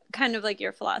kind of like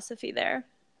your philosophy there.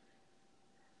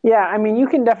 Yeah, I mean, you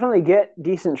can definitely get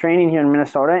decent training here in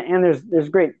Minnesota, and there's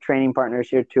great training partners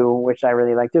here too, which I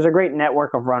really like. There's a great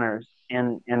network of runners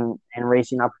and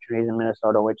racing opportunities in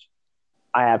Minnesota, which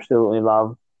I absolutely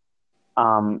love.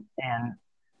 And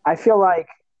I feel like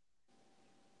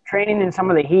training in some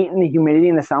of the heat and the humidity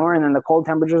in the summer and then the cold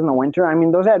temperatures in the winter, I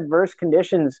mean, those adverse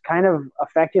conditions kind of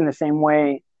affect you in the same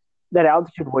way that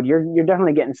altitude would. You're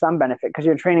definitely getting some benefit because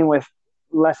you're training with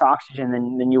less oxygen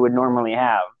than you would normally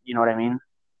have. You know what I mean?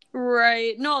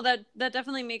 Right. No, that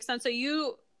definitely makes sense. So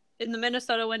you in the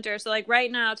Minnesota winter, so like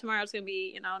right now, tomorrow's gonna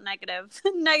be, negative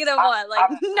negative what? Like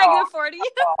negative 40?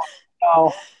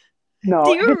 No, no.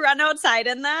 Do you run outside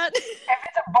in that?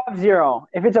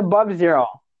 If it's above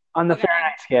zero on the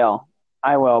Fahrenheit scale,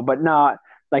 I will. But not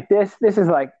like this. This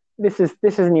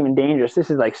isn't even dangerous. This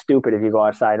is like stupid if you go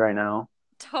outside right now.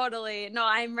 Totally. No,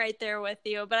 I'm right there with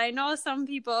you. But I know some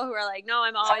people who are like, no,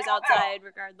 I'm always outside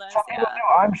regardless. Yeah.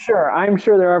 I'm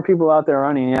sure there are people out there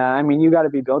running. Yeah. I mean, you got to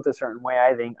be built a certain way,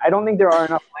 I think. I don't think there are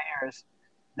enough layers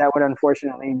that would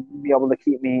unfortunately be able to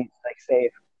keep me like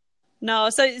safe.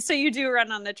 No, so you do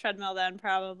run on the treadmill then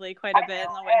probably quite a bit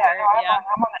in the winter. Yeah.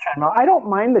 I'm on the treadmill. I don't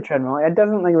mind the treadmill. It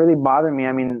doesn't like really bother me.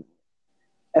 I mean,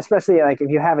 especially like if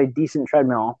you have a decent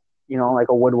treadmill, like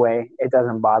a Woodway, it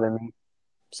doesn't bother me.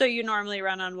 So you normally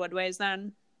run on Woodways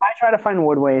then? I try to find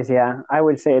Woodways, yeah. I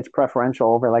would say it's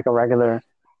preferential over like a regular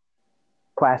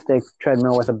plastic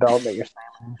treadmill with a belt that you're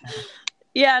slamming into.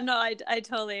 Yeah, no, I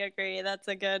totally agree. That's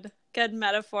a good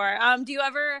metaphor. Do you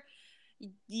ever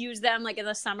use them like in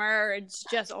the summer or it's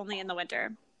just only in the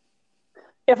winter?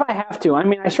 If I have to. I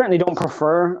mean, I certainly don't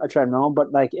prefer a treadmill,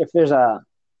 but like if there's a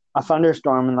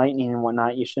thunderstorm and lightning and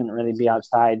whatnot, you shouldn't really be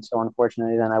outside. So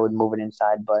unfortunately, then I would move it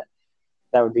inside, but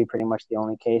that would be pretty much the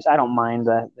only case. I don't mind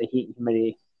the heat and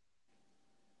humidity.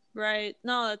 Right.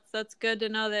 No, that's good to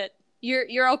know that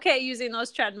you're okay using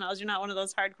those treadmills. You're not one of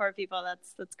those hardcore people.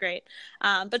 That's great.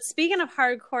 But speaking of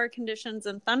hardcore conditions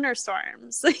and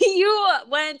thunderstorms, you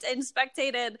went and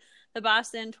spectated the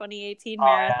Boston 2018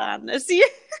 marathon this year.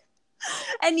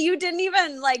 And you didn't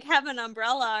even like have an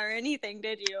umbrella or anything,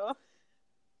 did you?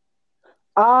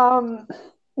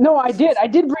 No, I did. I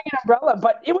did bring an umbrella,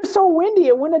 but it was so windy.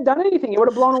 It wouldn't have done anything. It would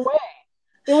have blown away.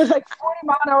 It was like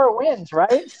 40-mile-an-hour winds,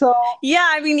 right? So yeah,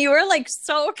 I mean, you were like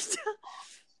soaked.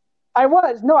 I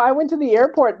was. No, I went to the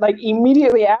airport like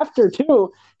immediately after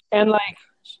too, and like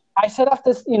I set off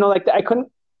this, like I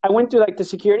went through like the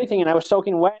security thing, and I was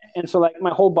soaking wet, and so like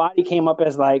my whole body came up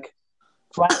as like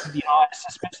flat,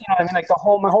 suspicious. I mean, like my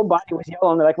whole body was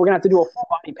yellow, and they're like, we're gonna have to do a full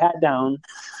body pat down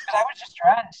because I was just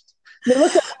drenched. They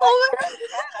looked at me like, I was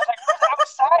like, we're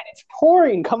outside. It's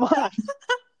pouring. Come on.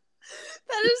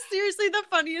 That is seriously the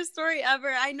funniest story ever.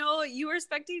 I know you were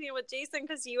spectating with Jason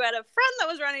because you had a friend that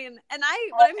was running, and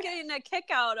what I'm getting a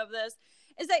kick out of this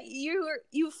is that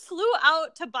you flew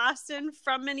out to Boston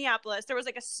from Minneapolis. There was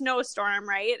like a snowstorm,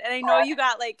 right? And I know you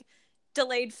got like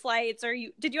delayed flights, or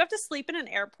did you have to sleep in an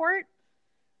airport?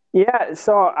 Yeah,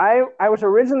 so I was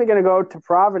originally going to go to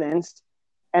Providence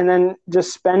and then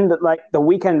just spend like the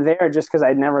weekend there just because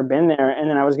I'd never been there, and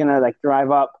then I was going to like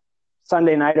drive up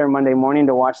Sunday night or Monday morning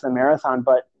to watch the marathon.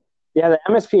 But yeah, the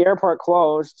MSP airport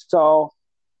closed, so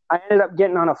I ended up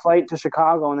getting on a flight to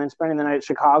Chicago and then spending the night at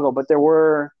Chicago, but there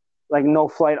were like no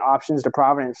flight options to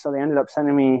Providence, so they ended up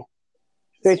sending me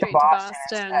straight to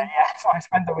Boston. Yeah, so I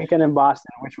spent the weekend in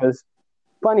Boston, which was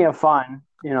plenty of fun,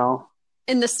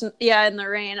 in the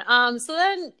rain. So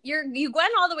then you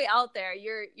went all the way out there.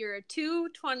 You're a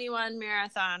 2:21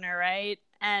 marathoner, right?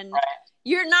 And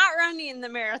you're not running the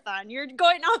marathon. You're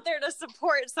going out there to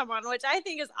support someone, which I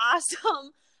think is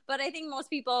awesome. But I think most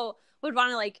people would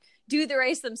want to like do the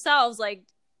race themselves. Like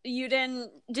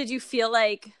did you feel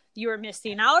like you were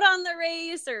missing out on the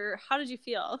race, or how did you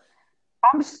feel?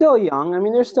 I'm still young. I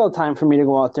mean, there's still time for me to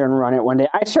go out there and run it one day.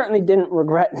 I certainly didn't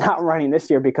regret not running this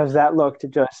year because that looked I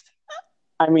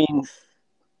don't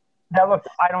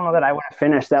know that I would have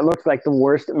finished. That looked like the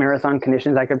worst marathon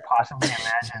conditions I could possibly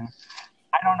imagine.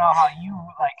 I don't know how you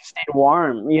like stayed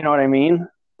warm. You know what I mean?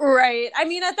 Right. I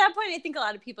mean, at that point, I think a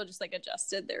lot of people just like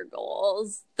adjusted their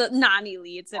goals, the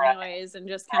non-elites anyways, and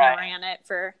just kind of ran it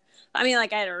for, I mean,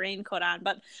 like I had a raincoat on,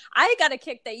 but I got a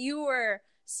kick that you were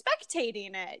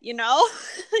spectating it,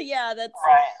 Yeah,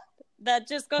 that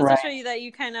just goes to show you that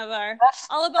you kind of are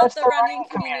all about the running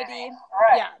community.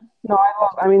 Right. Yeah. No,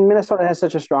 Minnesota has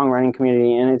such a strong running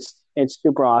community, and it's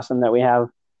super awesome that we have,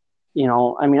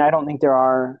 I don't think there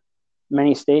are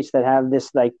many states that have this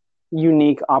like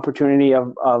unique opportunity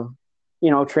of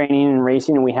training and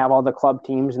racing, and we have all the club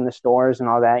teams and the stores and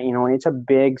all that, and it's a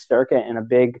big circuit and a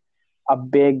big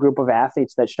group of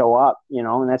athletes that show up,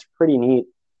 and that's pretty neat.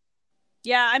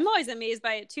 Yeah, I'm always amazed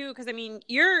by it too, because I mean,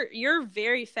 you're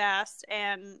very fast,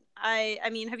 and I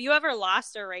mean, have you ever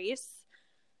lost a race?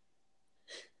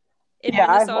 in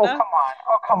Minnesota?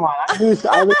 Oh come on! I lose races.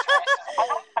 I don't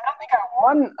think I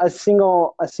won a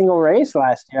single race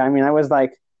last year. I mean, I was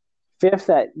like fifth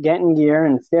at Getting Gear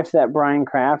and fifth at Brian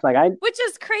Craft. Which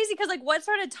is crazy because like, what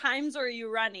sort of times were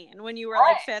you running when you were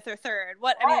like fifth or third?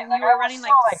 You were running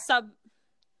like sub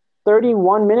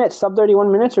 31 minutes, sub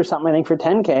 31 minutes or something. I think for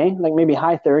 10K, like maybe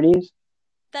high 30s.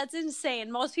 That's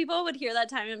insane. Most people would hear that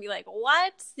time and be like,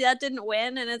 "What? That didn't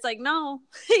win?" And it's like, no,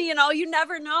 you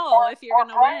never know if you're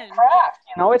gonna win. Craft,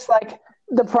 it's like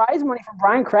the prize money for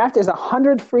Brian Craft is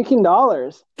 $100 freaking,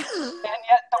 and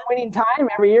yet the winning time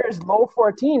every year is low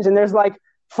 14s, and there's like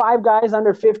 5 guys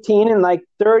under 15 and like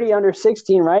 30 under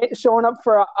 16, right? Showing up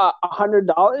for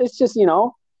 $100. It's just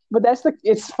but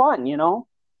it's fun,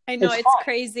 I know it's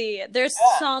crazy. There's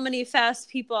so many fast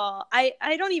people. I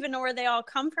don't even know where they all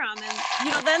come from.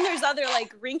 And, then there's other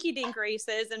like rinky dink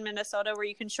races in Minnesota where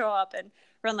you can show up and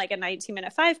run like a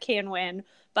 19-minute 5K and win.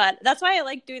 But that's why I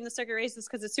like doing the circuit races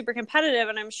because it's super competitive.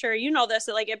 And I'm sure you know this,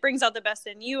 it brings out the best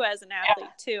in you as an athlete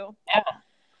too. Yeah.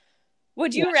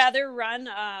 Would you rather run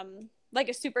like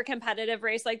a super competitive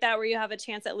race like that where you have a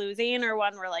chance at losing or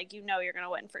one where like, you're going to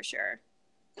win for sure?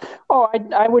 Oh,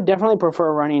 I would definitely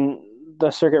prefer running the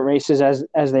circuit races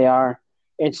as they are.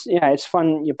 It's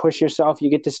fun. You push yourself. You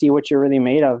get to see what you're really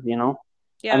made of.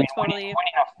 Yeah, totally.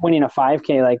 Winning a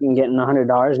 5K like and getting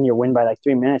 $100 and you win by like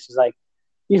 3 minutes is like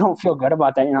you don't feel good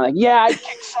about that. Like I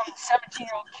kicked some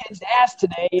 17-year-old kid's ass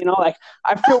today. Like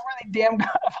I feel really damn good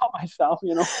about myself.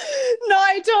 No,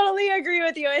 I totally agree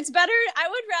with you. It's better. I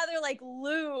would rather like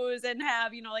lose and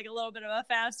have like a little bit of a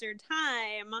faster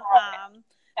time.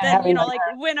 Then,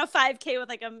 win a 5K with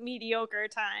like a mediocre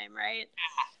time, right?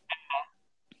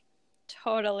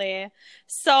 Totally.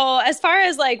 So as far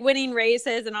as like winning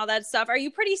races and all that stuff, are you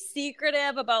pretty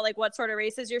secretive about like what sort of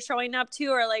races you're showing up to,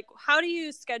 or like how do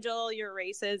you schedule your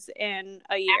races in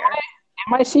a year?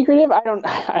 Am I secretive? I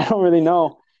don't really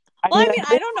know. I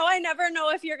don't know. I never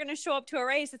know if you're going to show up to a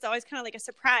race. It's always kind of like a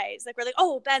surprise. Like we're like,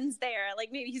 oh, Ben's there. Like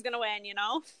maybe he's going to win,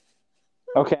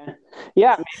 Okay.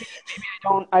 Yeah,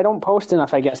 maybe I don't post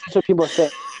enough, I guess. That's what people say.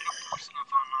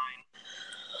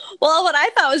 Well, what I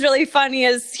thought was really funny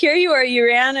is here you were, you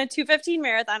ran a 2:15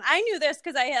 marathon. I knew this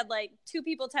because I had like 2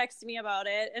 people text me about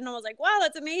it and I was like, wow,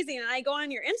 that's amazing. And I go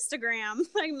on your Instagram,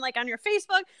 I'm like on your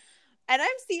Facebook, and I'm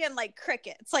seeing like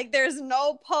crickets. Like there's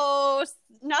no post,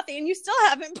 nothing. You still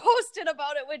haven't posted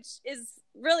about it, which is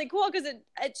really cool because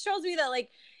it shows me that like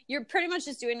you're pretty much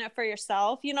just doing it for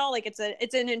yourself, like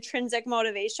it's an intrinsic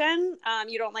motivation.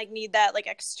 You don't like need that like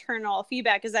external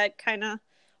feedback. Is that kind of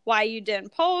why you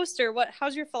didn't post, or what?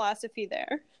 How's your philosophy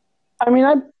there? I mean,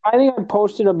 I think I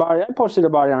posted about it. I posted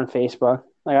about it on Facebook.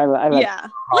 Like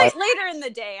later in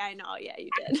the day. I know. Yeah, you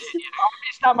did.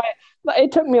 It's not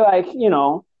it took me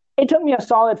it took me a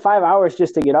solid 5 hours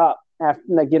just to get up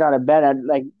after get out of bed.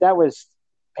 That was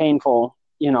painful,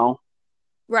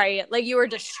 Right. Like you were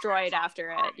destroyed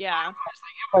after it. Yeah.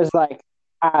 It was like,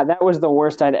 that was the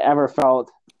worst I'd ever felt.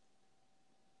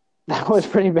 That was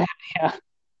pretty bad. Yeah.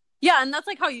 Yeah. And that's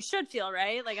like how you should feel,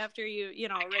 right? Like after you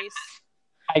race.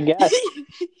 I guess.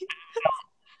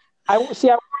 I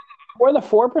wore the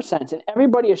 4%, and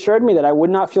everybody assured me that I would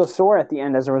not feel sore at the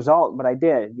end as a result, but I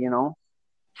did,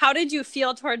 How did you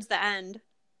feel towards the end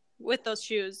with those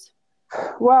shoes?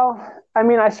 Well, I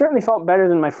mean, I certainly felt better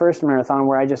than my first marathon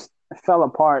where I just fell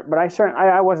apart, but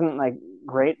I wasn't like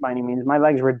great by any means. My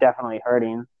legs were definitely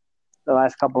hurting. The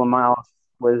last couple of miles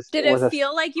Did it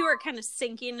feel like you were kind of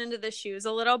sinking into the shoes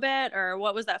a little bit, or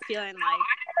what was that feeling like?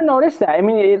 I never noticed that. I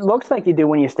mean, it looks like you do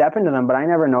when you step into them, but I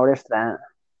never noticed that.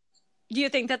 Do you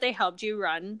think that they helped you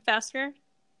run faster?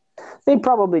 They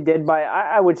probably did by,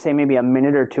 I would say maybe a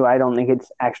minute or two. I don't think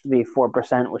it's actually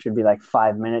 4%, which would be like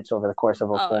 5 minutes over the course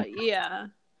of a full. Yeah.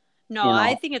 No,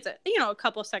 I think it's a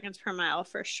couple seconds per mile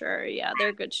for sure. Yeah,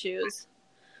 they're good shoes.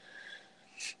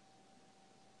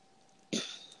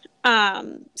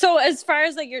 So as far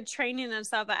as like your training and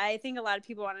stuff, I think a lot of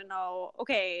people want to know,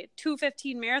 okay,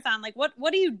 2:15 marathon, like what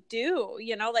do you do?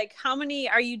 Like how many,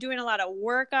 are you doing a lot of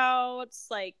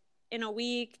workouts like in a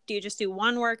week? Do you just do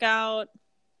one workout?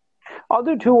 I'll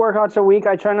do 2 workouts a week.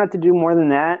 I try not to do more than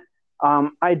that.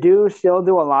 I do still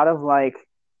do a lot of like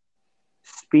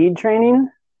speed training.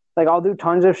 Like I'll do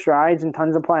tons of strides and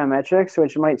tons of plyometrics,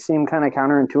 which might seem kind of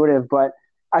counterintuitive, but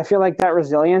I feel like that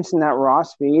resilience and that raw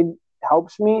speed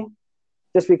helps me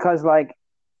just because like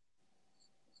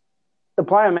the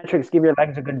plyometrics give your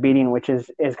legs a good beating, which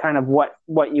is kind of what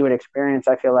you would experience,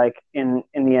 I feel like, in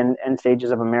the end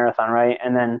stages of a marathon, right?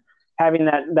 And then having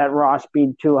that raw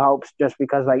speed too helps just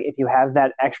because like if you have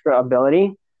that extra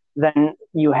ability, then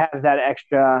you have that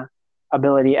extra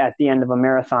ability at the end of a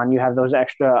marathon. You have those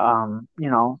extra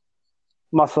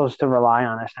muscles to rely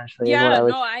on, essentially. Yeah,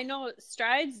 no, I know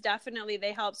strides definitely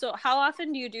they help. So how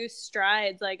often do you do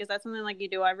strides? Like, is that something like you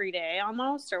do every day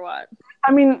almost, or what?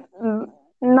 I mean,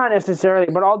 not necessarily,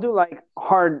 but I'll do like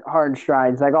hard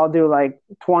strides. Like I'll do like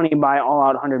 20 by all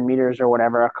out 100 meters or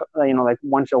whatever, like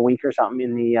once a week or something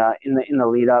in the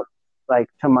lead up, like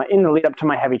in the lead up to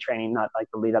my heavy training, not like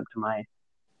the lead up to my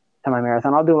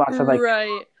marathon. I'll do lots of like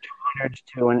 200s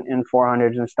too and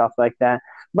 400s and stuff like that.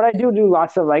 But I do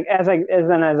lots of like as I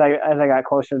got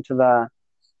closer to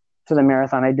the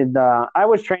marathon, I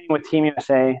was training with Team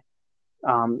USA.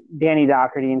 Danny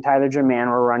Doherty and Tyler Germain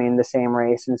were running the same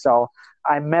race, and so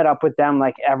I met up with them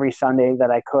like every Sunday that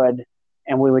I could,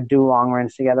 and we would do long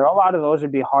runs together. A lot of those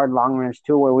would be hard long runs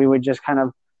too, where we would just kind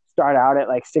of start out at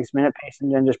like 6-minute pace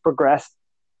and then just progress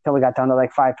till we got down to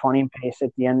like 5:20 pace at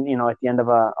the end. At the end of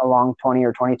a long 20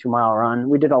 or 22 mile run.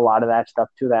 We did a lot of that stuff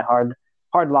too. That hard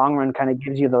long run kind of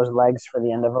gives you those legs for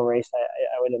the end of a race,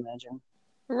 I would imagine.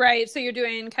 Right. So you're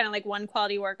doing kind of like one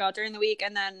quality workout during the week,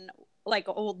 and then like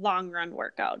a old long run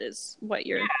workout is what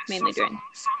you're mainly doing.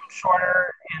 Some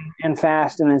shorter and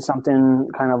fast, and then something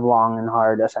kind of long and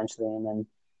hard, essentially, and then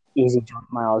easy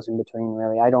jump miles in between.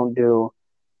 Really, I don't do.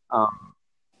 I'll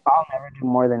never do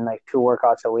more than like 2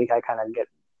 workouts a week. I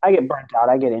get burnt out.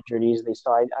 I get injured easily,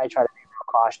 so I try to be real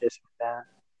cautious with that.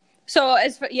 So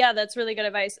that's really good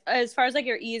advice. As far as like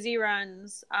your easy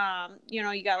runs,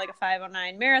 you got like a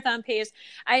 5:09 marathon pace.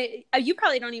 You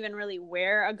probably don't even really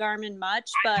wear a Garmin much,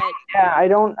 but yeah, I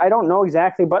don't know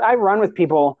exactly, but I run with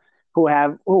people who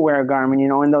wear a Garmin,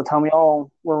 and they'll tell me, oh,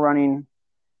 we're running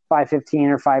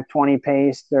 5:15 or 5:20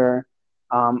 pace, or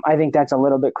I think that's a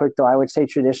little bit quick though. I would say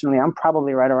traditionally, I'm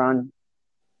probably right around.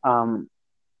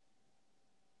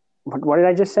 What did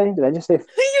I just say? Did I just say?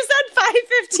 You said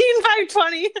 5:15,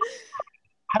 5:20.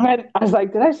 I was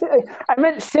like, did I say? I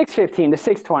meant 6:15 to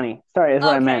 6:20. Sorry, is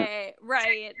what I meant.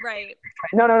 Right.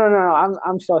 No.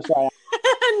 I'm so sorry.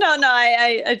 No,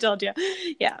 I told you.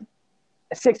 Yeah.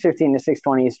 6:15 to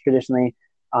 6:20 is traditionally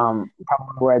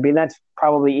probably where I'd be. That's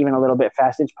probably even a little bit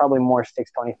fast. It's probably more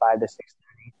 6:25 to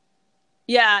 6:30.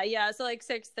 Yeah. So like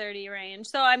 6:30 range.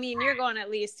 So I mean, you're going at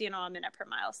least a minute per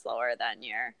mile slower than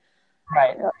your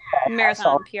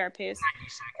marathon PR pace. 90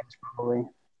 seconds probably.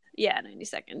 Yeah, 90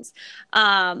 seconds.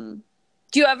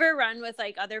 Do you ever run with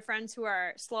like other friends who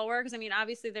are slower? Because I mean,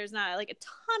 obviously, there's not like a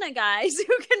ton of guys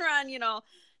who can run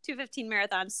 2:15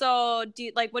 marathons. So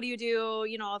what do you do?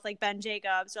 If like Ben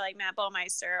Jacobs or like Matt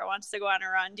Baumeister wants to go on a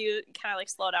run, do you kind of like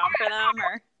slow down for them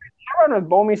or? I run with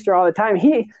Baumeister all the time.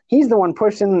 He's the one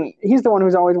pushing. He's the one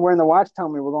who's always wearing the watch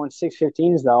telling me we're going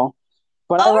 6:15s though.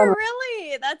 But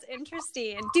really? That's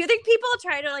interesting. Do you think people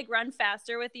try to like run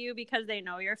faster with you because they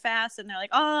know you're fast and they're like,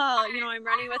 oh, I'm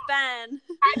running with Ben?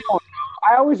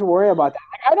 I always worry about that.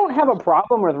 I don't have a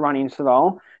problem with running, so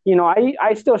though.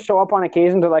 I still show up on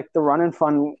occasion to like the Run and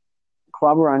Fun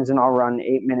club runs, and I'll run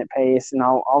 8-minute pace, and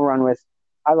I'll run with.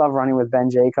 I love running with Ben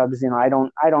Jacobs. I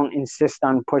don't insist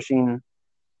on pushing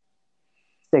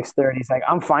 6:30s. Like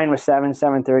I'm fine with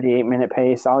 7:30, 8-minute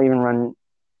pace. I'll even run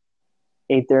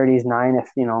 8:30s, 9 if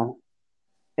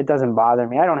it doesn't bother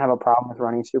me. I don't have a problem with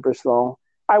running super slow.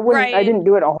 I wouldn't. Right. I didn't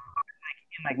do it all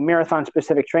in like marathon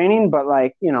specific training, but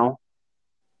like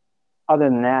other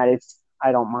than that,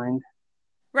 I don't mind.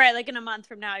 Right, like in a month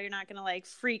from now, you're not gonna like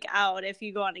freak out if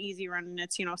you go on an easy run and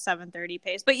it's 7:30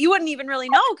 pace. But you wouldn't even really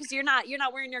know because you're not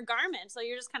wearing your Garmin, so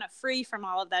you're just kind of free from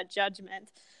all of that judgment.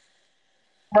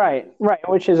 Right,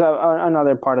 which is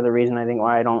another part of the reason I think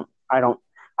why I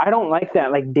don't like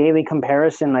that like daily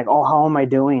comparison. Like, oh, how am I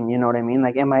doing? You know what I mean?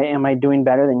 Like, am I doing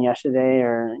better than yesterday,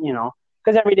 or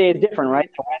because every day is different, right?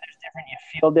 The weather's different. You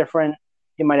feel different.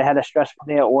 You might have had a stressful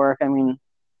day at work. I mean.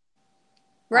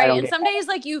 Right. And some days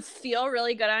like you feel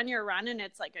really good on your run and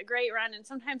it's like a great run. And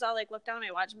sometimes I'll like look down at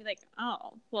my watch and be like,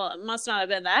 oh, well, it must not have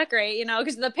been that great,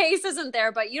 because the pace isn't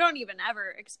there, but you don't even ever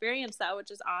experience that,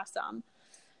 which is awesome.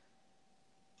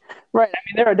 Right. I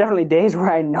mean, there are definitely days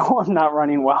where I know I'm not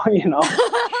running well,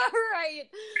 Right.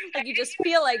 Like you just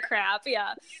feel like crap.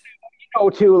 Yeah.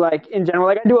 Too, like in general,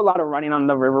 like I do a lot of running on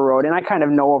the river road and I kind of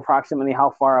know approximately how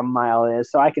far a mile is.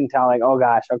 So I can tell like, oh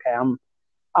gosh, okay,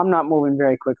 I'm not moving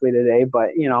very quickly today,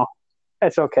 but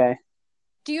it's okay.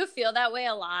 Do you feel that way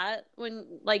a lot when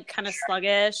like kind of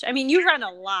sluggish? I mean, you run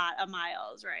a lot of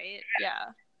miles, right?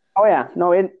 Yeah. Oh yeah.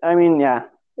 No, yeah.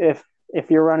 If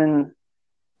you're running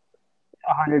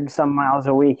 100 some miles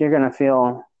a week, you're going to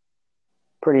feel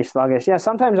pretty sluggish. Yeah.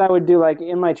 Sometimes I would do like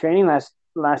in my training last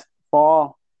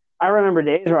fall, I remember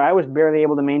days where I was barely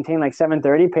able to maintain like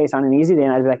 7:30 pace on an easy day.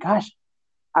 And I'd be like, gosh,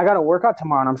 I got to work out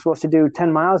tomorrow and I'm supposed to do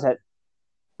 10 miles at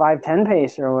 5:10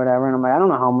 pace or whatever. And I'm like, I don't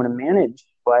know how I'm going to manage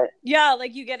But yeah,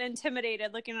 like you get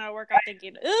intimidated looking at a workout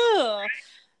thinking, ooh,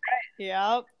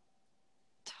 yep.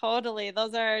 Totally.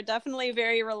 Those are definitely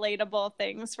very relatable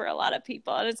things for a lot of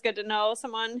people. And it's good to know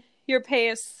someone your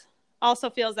pace also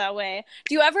feels that way.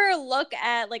 Do you ever look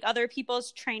at like other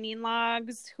people's training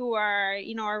logs who are,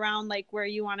 around like where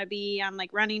you want to be on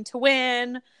like Running to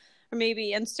Win or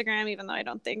maybe Instagram, even though I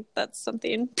don't think that's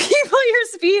something people your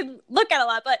speed look at a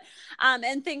lot, but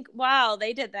and think, wow,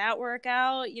 they did that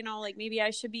workout, like maybe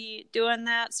I should be doing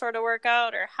that sort of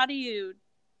workout, or how do you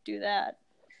do that?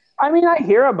 I mean, I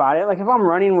hear about it. Like if I'm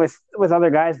running with other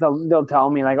guys, they'll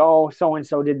tell me like, oh, so and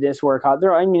so did this workout.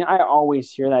 I mean, I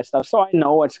always hear that stuff, so I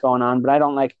know what's going on, but I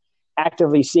don't like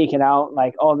actively seek it out.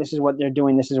 Like, oh, this is what they're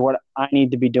doing. This is what I need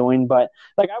to be doing. But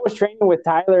like I was training with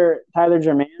Tyler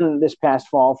Germain this past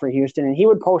fall for Houston, and he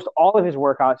would post all of his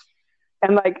workouts,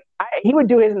 and like he would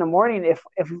do his in the morning. If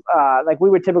like we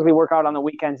would typically work out on the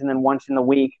weekends and then once in the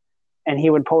week, and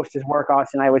he would post his workouts,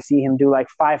 and I would see him do like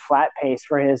 5 flat pace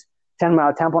for his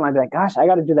 10-mile tempo, and I'd be like, gosh, I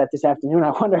got to do that this afternoon.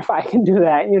 I wonder if I can do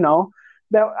that,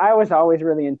 That I was always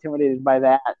really intimidated by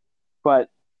that, but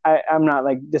I'm not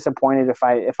like disappointed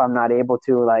if I'm not able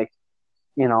to, like,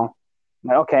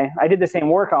 okay, I did the same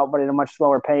workout, but at a much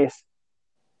slower pace.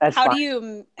 That's how fine.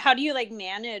 do you like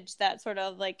manage that sort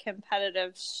of like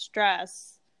competitive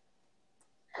stress?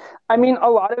 I mean,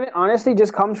 a lot of it honestly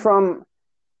just comes from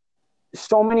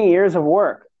so many years of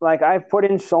work. Like I've put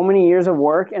in so many years of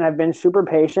work and I've been super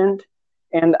patient,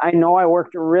 and I know I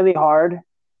worked really hard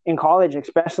in college,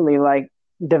 especially like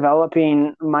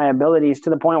developing my abilities to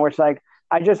the point where it's like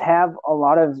I just have a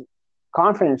lot of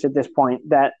confidence at this point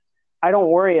that I don't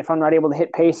worry if I'm not able to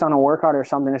hit pace on a workout or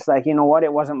something. It's like, you know what,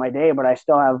 it wasn't my day, but I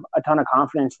still have a ton of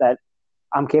confidence that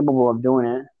I'm capable of doing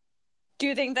it. Do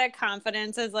you think that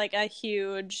confidence is like a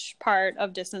huge part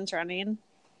of distance running?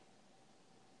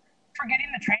 For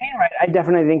getting the training right, I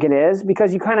definitely think it is,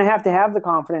 because you kind of have to have the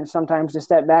confidence sometimes to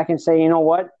step back and say, you know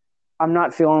what, I'm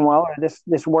not feeling well, or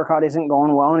this workout isn't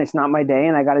going well, and it's not my day,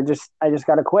 and I just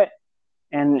got to quit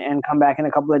and come back in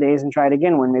a couple of days and try it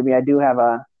again when maybe I do have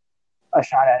a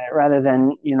shot at it, rather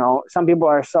than, some people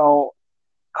are so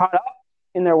caught up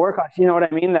in their workouts, you know what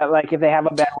I mean, that like if they have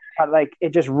a bad workout, like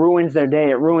it just ruins their day,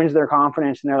 it ruins their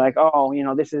confidence, and they're like, oh,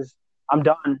 I'm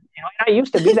done. And I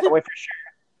used to be that way for sure.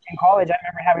 In college, I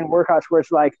remember having workouts where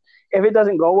it's like, if it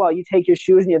doesn't go well, you take your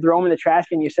shoes and you throw them in the trash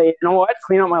can, and you say, you know what,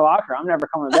 clean out my locker, I'm never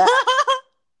coming back.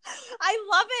 I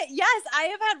love it. Yes, I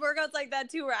have had workouts like that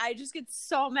too, where I just get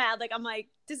so mad. Like I'm like,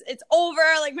 it's over.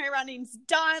 Like my running's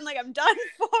done. Like I'm done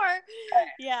for.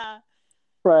 Yeah.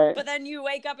 Right. But then you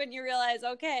wake up and you realize,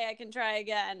 okay, I can try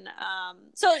again.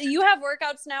 So you have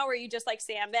workouts now where you just like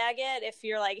sandbag it. If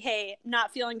you're like, hey,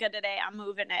 not feeling good today, I'm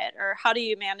moving it. Or how do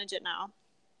you manage it now?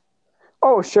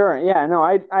 Oh, sure. Yeah, no,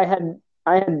 I had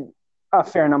a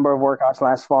fair number of workouts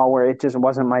last fall where it just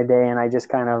wasn't my day, and I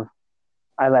just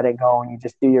I let it go, and you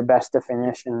just do your best to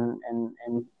finish and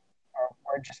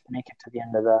or just make it to the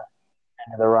end of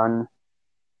the run.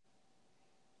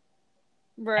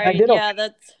 Right. Yeah,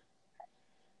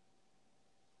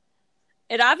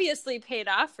 it obviously paid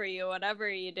off for you, whatever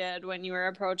you did when you were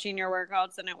approaching your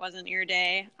workouts and it wasn't your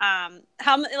day.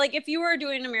 If you were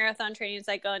doing a marathon training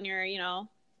cycle and you're,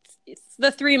 it's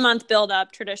the 3-month build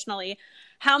up traditionally,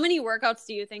 how many workouts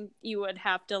do you think you would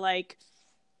have to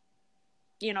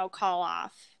call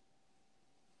off?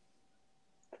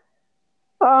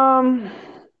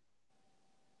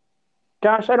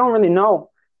 Gosh, I don't really know.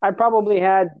 I probably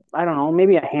had, I don't know,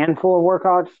 maybe a handful of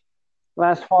workouts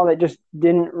last fall that just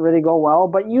didn't really go well,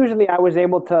 but usually I was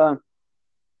able to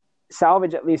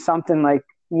salvage at least something. Like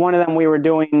one of them we were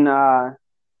doing 12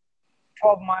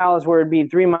 miles where it'd be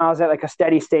 3 miles at like a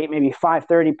steady state, maybe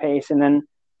 5:30 pace, and then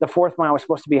the 4th mile was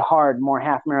supposed to be hard, more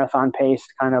half marathon pace,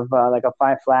 kind of like a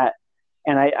 5 flat,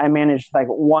 and I managed like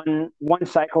one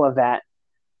cycle of that,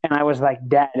 and I was like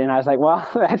dead, and I was like, well,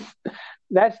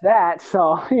 that's that.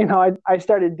 So I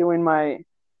started doing my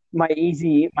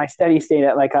steady state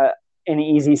at like an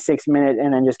easy 6 minute,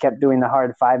 and then just kept doing the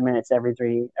hard 5 minutes every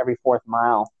 4th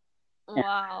mile.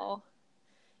 Wow.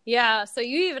 Yeah. So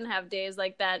you even have days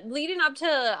like that leading up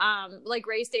to like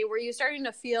race day. Were you starting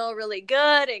to feel really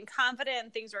good and confident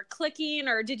and things were clicking,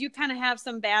 or did you kind of have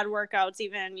some bad workouts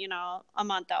even, a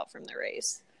month out from the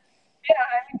race? Yeah.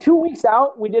 I mean, 2 weeks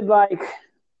out, we did like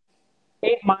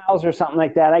 8 miles or something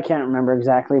like that. I can't remember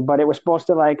exactly, but it was supposed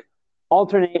to like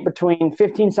alternate between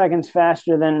 15 seconds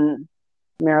faster than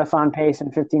marathon pace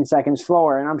and 15 seconds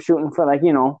slower. And I'm shooting for like,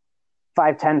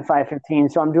 5:10, 5:15.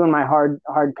 So I'm doing my hard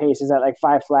paces at like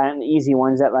 5 flat and the easy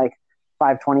ones at like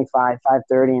 5:25,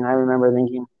 5:30. And I remember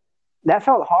thinking that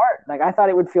felt hard. Like I thought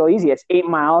it would feel easy. It's 8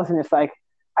 miles and it's like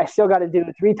I still got to do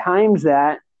 3 times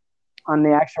that on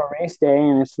the actual race day.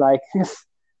 And it's like, this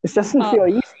doesn't feel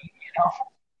easy, you know?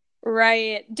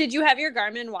 Right. Did you have your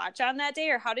Garmin watch on that day,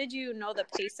 or how did you know the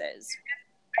paces?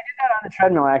 I did that on the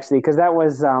treadmill, actually, because it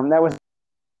was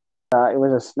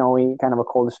a snowy, kind of a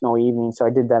cold, snowy evening. So I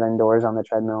did that indoors on the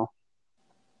treadmill.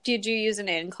 Did you use an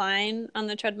incline on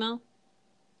the treadmill?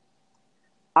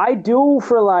 I do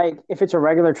for like, if it's a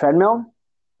regular treadmill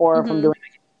or if I'm doing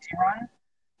like an easy run,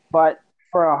 but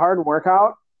for a hard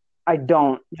workout, I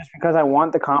don't, just because I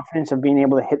want the confidence of being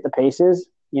able to hit the paces,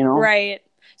 you know? Right.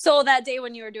 So that day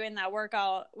when you were doing that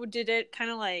workout, did it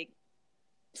kind of like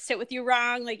sit with you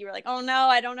wrong? Like you were like, oh no,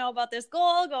 I don't know about this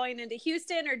goal going into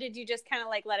Houston, or did you just kind of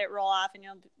like let it roll off and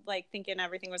you're like thinking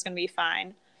everything was going to be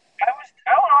fine?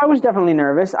 I was definitely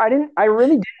nervous. I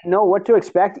really didn't know what to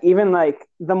expect, even like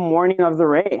the morning of the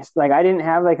race. Like I didn't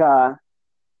have like a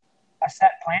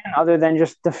set plan other than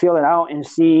just to feel it out and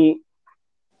see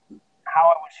how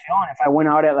I was feeling. If I went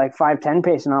out at like 5:10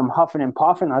 pace and I'm huffing and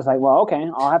puffing, I was like, well, okay,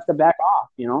 I'll have to back off,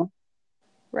 you know?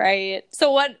 Right.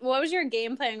 So what was your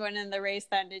game plan going into the race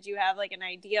then? Did you have like an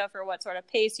idea for what sort of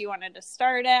pace you wanted to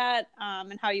start at,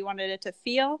 and how you wanted it to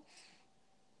feel?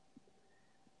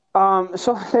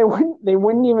 So they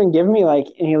wouldn't even give me like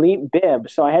an elite bib.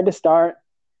 So I had to start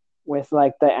with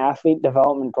like the athlete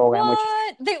development program.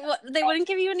 What? They wouldn't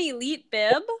give you an elite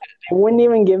bib? They wouldn't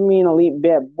even give me an elite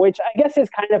bib, which I guess is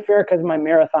kind of fair because my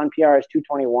marathon PR is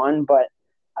 2:21, but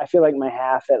I feel like my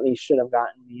half at least should have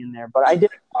gotten me in there. But I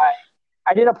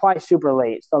did apply super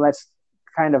late, so that's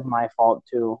kind of my fault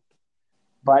too.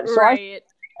 But so right.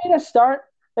 I made a start.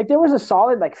 Like there was a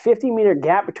solid like 50-meter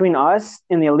gap between us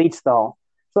and the elites though.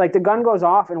 So like the gun goes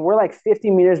off and we're like 50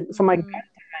 meters. So my gun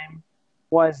time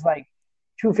was like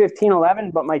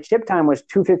 2:15.11, but my chip time was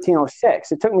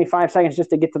 2:15.06. It took me 5 seconds just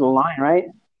to get to the line, right?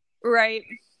 Right.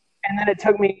 And then it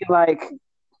took me like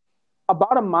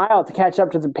about a mile to catch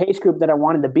up to the pace group that I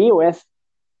wanted to be with.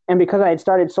 And because I had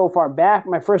started so far back,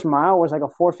 my first mile was like a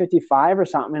 4:55 or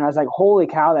something. And I was like, holy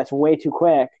cow, that's way too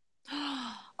quick.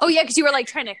 Oh, yeah, because you were like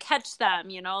trying to catch them,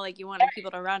 you know, like you wanted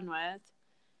people to run with.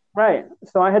 Right.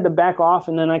 So I had to back off,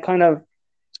 and then I kind of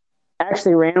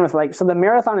actually ran with like, so the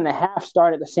marathon and the half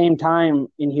start at the same time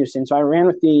in Houston. So I ran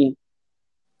with the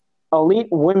elite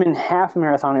women half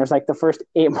marathon. It was like the first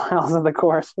 8 miles of the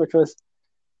course, which was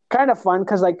kind of fun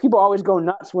because like people always go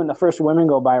nuts when the first women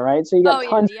go by, right? So you got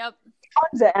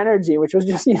tons of energy, which was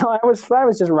just, you know, I was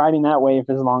just riding that wave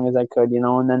as long as I could, you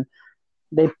know, and then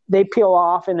they peel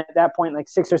off, and at that point, like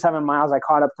 6 or 7 miles, I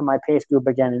caught up to my pace group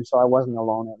again, and so I wasn't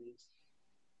alone at least.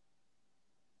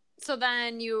 So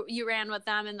then you ran with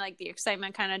them and like the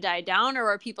excitement kind of died down, or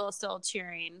were people still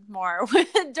cheering more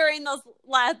during the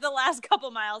last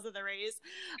couple miles of the race?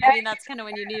 Yeah, I mean, that's kind of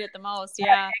when you need it the most.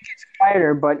 Yeah. It gets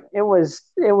quieter, but it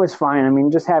was fine. I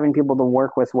mean, just having people to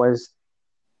work with was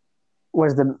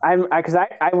the, I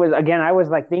was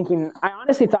like thinking, I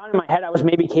honestly thought in my head I was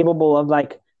maybe capable of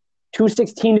like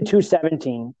 2:16 to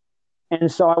 2:17.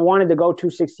 And so I wanted to go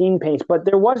 2:16 pace, but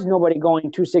there was nobody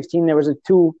going 2:16. There was a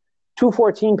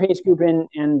 2:14 pace group and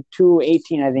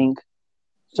 2:18, I think.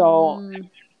 So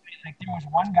like there was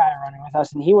one guy running with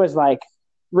us, and he was like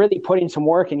really putting some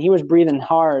work, and he was breathing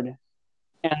hard.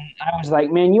 And I was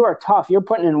like, man, you are tough. You're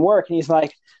putting in work. And he's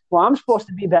like, well, I'm supposed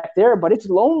to be back there, but it's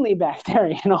lonely back there,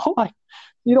 you know? Like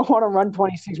you don't want to run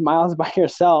 26 miles by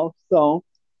yourself. So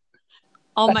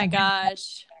oh my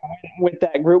gosh. With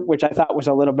that group, which I thought was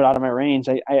a little bit out of my range,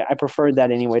 I preferred that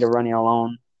anyway to running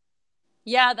alone.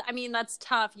 Yeah, I mean, that's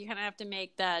tough. You kind of have to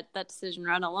make that decision,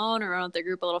 run alone or run with the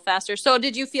group a little faster. So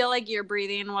did you feel like your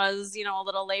breathing was, you know, a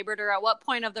little labored, or at what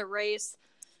point of the race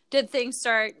did things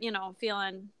start, you know,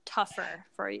 feeling tougher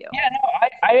for you? Yeah, no,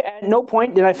 I at no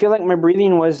point did I feel like my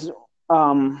breathing was,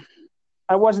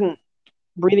 I wasn't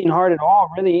breathing hard at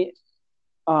all, really.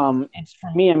 It's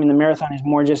for me, I mean, the marathon is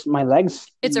more just my legs.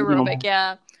 It's aerobic,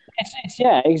 yeah. It's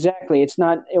yeah, exactly. It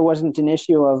wasn't an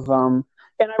issue of,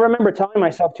 and I remember telling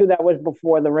myself too, that was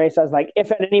before the race. I was like,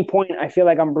 if at any point I feel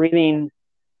like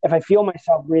if I feel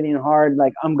myself breathing hard,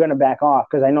 like I'm going to back off,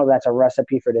 because I know that's a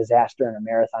recipe for disaster in a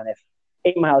marathon. If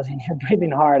 8 miles in, you're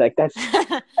breathing hard, like that's,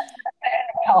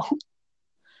 well.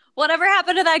 Whatever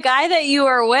happened to that guy that you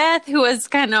were with who was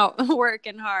kind of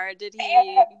working hard? Did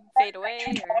he fade away?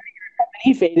 Or?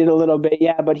 He faded a little bit,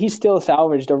 yeah, but he still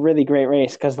salvaged a really great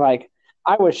race, because like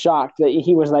I was shocked that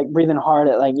he was like breathing hard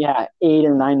at like 8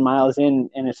 or 9 miles in,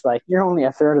 and it's like you're only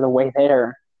a third of the way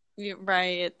there.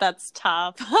 Right, that's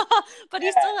tough. But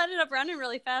he still ended up running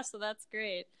really fast, so that's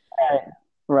great.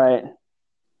 Right.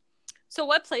 So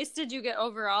what place did you get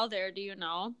overall there? Do you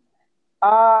know?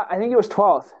 I think it was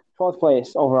 12th 12th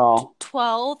place overall.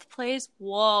 12th place?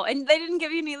 Whoa. And they didn't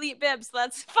give you any elite bibs. So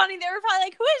that's funny. They were probably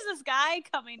like, who is this guy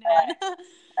coming in?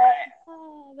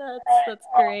 Oh, that's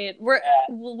great.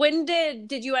 When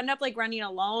did you end up like running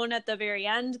alone at the very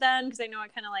end then? Because I know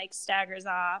it kind of like staggers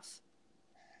off.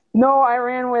 No, I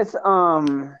ran with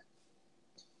a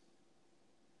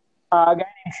guy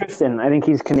named Tristan. I think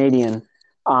he's Canadian.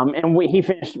 And he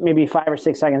finished maybe 5 or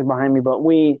 6 seconds behind me, but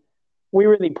we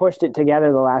really pushed it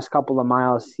together the last couple of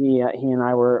miles. He and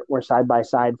I were side by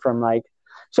side from like,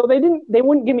 so they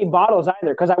wouldn't give me bottles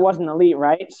either because I wasn't elite,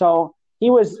 right? So he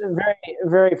was very,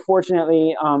 very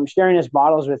fortunately sharing his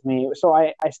bottles with me. So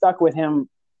I stuck with him.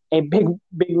 That's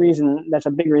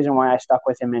a big reason why I stuck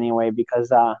with him anyway,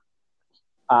 because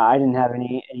I didn't have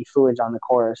any fluids on the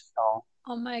course. So.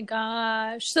 Oh my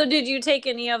gosh. So did you take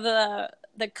any of the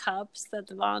cups that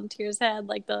the volunteers had,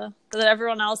 like that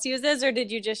everyone else uses, or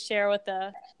did you just share with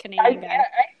the Canadian guy?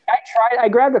 I tried. I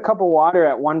grabbed a cup of water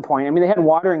at one point. I mean, they had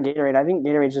water and Gatorade. I think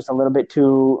Gatorade's just a little bit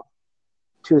too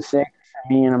thick for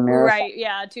me in a marathon. Right,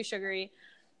 yeah, too sugary.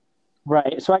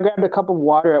 Right. So I grabbed a cup of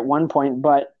water at one point,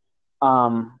 but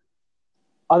other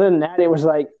than that, it was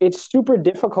like, it's super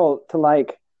difficult to,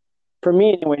 like, for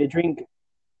me anyway, to drink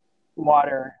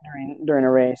water during a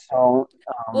race. So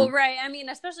well, right. I mean,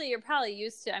 especially you're probably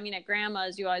used to, I mean, at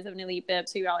grandma's you always have an elite bib,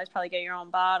 so you always probably get your own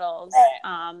bottles.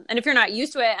 Right. And if you're not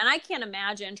used to it, and I can't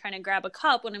imagine trying to grab a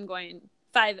cup when I'm going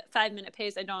 5-minute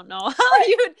pace, I don't know how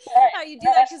you do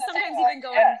that, because sometimes even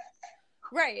going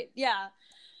right, yeah.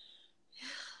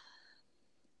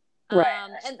 Right.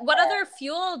 And what other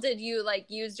fuel did you like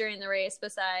use during the race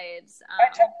besides? I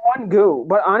took one goo,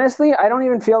 but honestly, I don't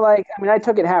even feel like. I mean, I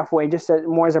took it halfway, just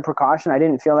more as a precaution. I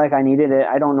didn't feel like I needed it.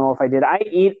 I don't know if I did. I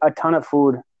eat a ton of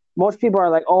food. Most people are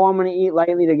like, "Oh, I'm going to eat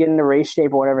lightly to get into race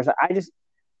shape or whatever." So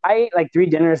I ate like 3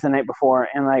 dinners the night before,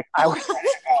 and like I was.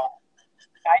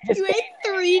 You ate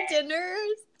 3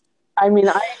 dinners? I mean,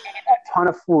 I ate a ton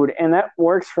of food, and that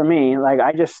works for me. Like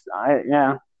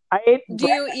yeah. Do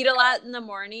you eat a lot in the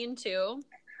morning too?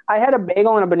 I had a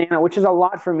bagel and a banana, which is a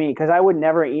lot for me because I would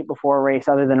never eat before a race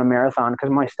other than a marathon because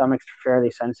my stomach's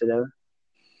fairly sensitive.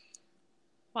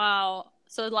 Wow.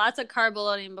 So lots of carb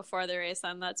loading before the race,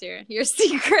 then that's your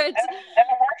secret. That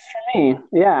works for me.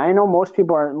 Yeah, I know most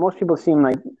people seem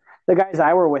like, the guys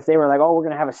I were with, they were like, "Oh, we're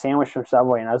going to have a sandwich from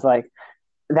Subway." And I was like,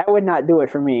 that would not do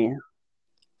it for me.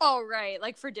 Oh, right.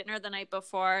 Like for dinner the night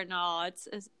before. No,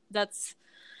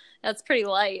 that's pretty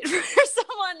light for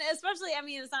someone, especially, I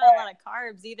mean, it's not a lot of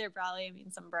carbs either, probably. I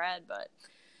mean, some bread, but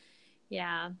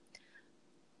yeah.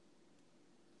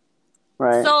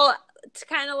 Right. So to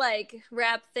kind of like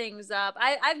wrap things up,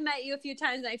 I've met you a few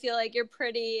times and I feel like you're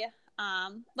pretty,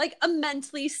 like a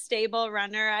mentally stable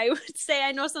runner. I would say,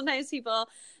 I know sometimes people,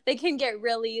 they can get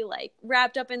really like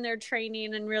wrapped up in their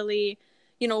training and really,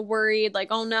 worried, like,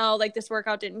 oh no, like this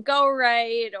workout didn't go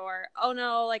right, or oh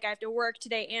no, like I have to work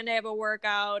today and I have a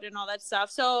workout and all that stuff.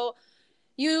 So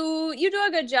you do a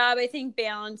good job, I think,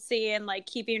 balancing and like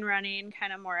keeping running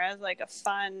kind of more as like a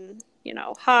fun,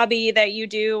 hobby that you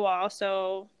do while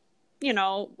also,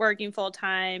 working full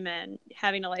time and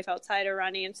having a life outside of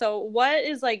running. So what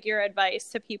is like your advice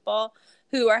to people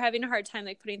who are having a hard time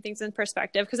like putting things in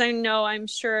perspective? Because I'm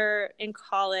sure in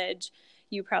college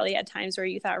you probably had times where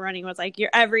you thought running was like your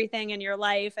everything in your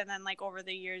life. And then like over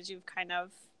the years, you've kind of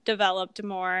developed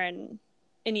more. And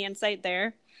any insight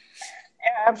there?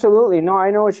 Yeah, absolutely. No,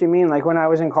 I know what you mean. Like when I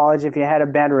was in college, if you had a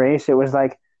bad race, it was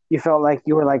like, you felt like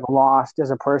you were like lost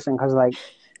as a person. Cause like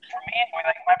for me,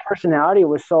 like my personality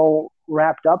was so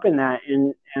wrapped up in that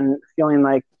and feeling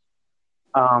like,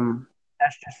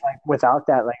 that's just like, without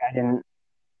that, like I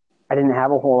didn't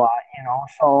have a whole lot,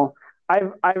 so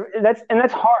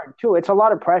that's hard too. It's a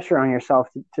lot of pressure on yourself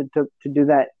to do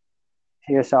that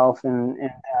to yourself and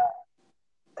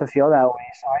to feel that way.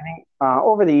 So I think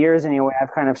over the years anyway,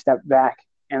 I've kind of stepped back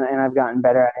and I've gotten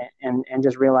better at it and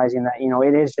just realizing that,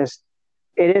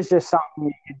 it is just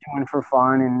something you're doing for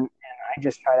fun and I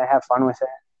just try to have fun with it.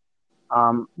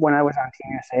 When I was on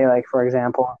Team USA, like for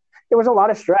example, it was a lot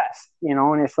of stress,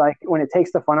 and it's like when it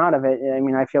takes the fun out of it, I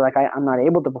mean, I feel like I'm not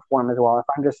able to perform as well if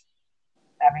I'm just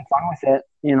having fun with it,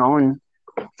 and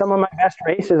some of my best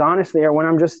races honestly are when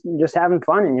I'm just having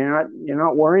fun and you're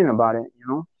not worrying about it,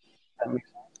 That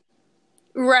makes sense.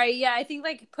 Right. Yeah. I think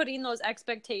like putting those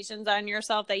expectations on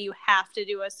yourself that you have to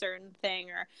do a certain thing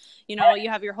or, you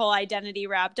have your whole identity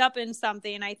wrapped up in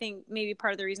something. I think maybe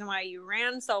part of the reason why you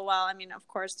ran so well, I mean, of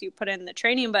course you put in the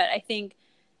training, but I think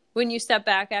when you step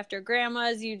back after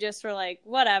grandma's, you just were like,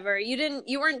 whatever.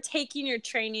 You weren't taking your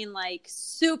training like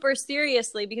super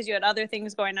seriously because you had other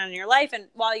things going on in your life. And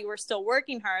while you were still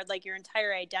working hard, like your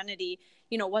entire identity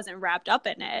wasn't wrapped up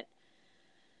in it.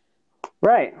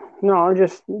 Right. No, I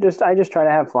just try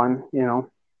to have fun, You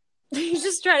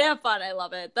just try to have fun. I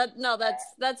love it.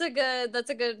 That's a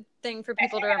good thing for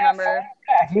people to remember.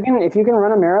 If you can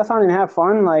run a marathon and have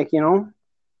fun,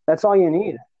 that's all you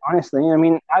need, honestly. I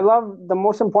mean, the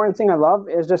most important thing I love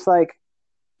is just like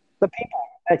the people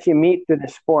that you meet through the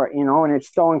sport, and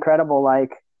it's so incredible.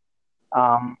 Like,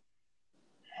 halfway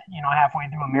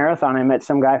through a marathon, I met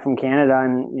some guy from Canada,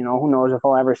 and, who knows if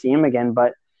I'll ever see him again,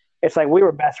 but it's like we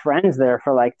were best friends there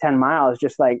for like 10 miles,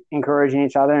 just like encouraging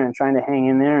each other and trying to hang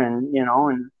in there. And,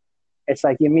 and it's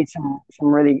like you meet some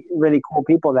really, really cool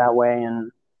people that way.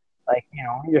 And like,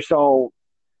 you're so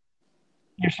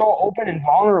open and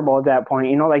vulnerable at that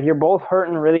point, like you're both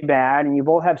hurting really bad and you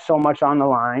both have so much on the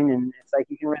line. And it's like,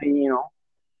 you can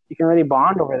really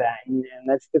bond over that. And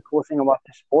that's the cool thing about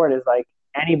this sport is like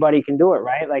anybody can do it,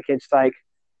 right? Like, it's like,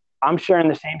 I'm sharing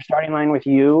the same starting line with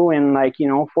you and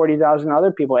 40,000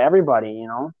 other people, everybody,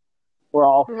 we're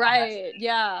all right.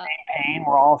 Yeah. Same pain.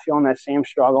 We're all feeling that same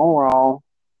struggle. We're all,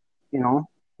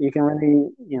 you can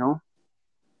really,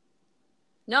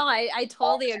 No, I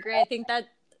totally agree. I think that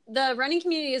the running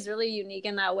community is really unique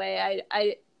in that way.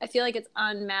 I feel like it's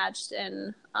unmatched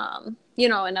in,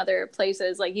 in other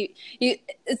places. Like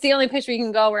it's the only place where you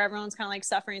can go where everyone's kind of like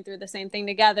suffering through the same thing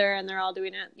together and they're all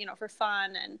doing it, for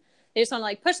fun. And they just want to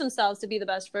like push themselves to be the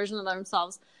best version of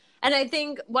themselves. And I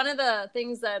think one of the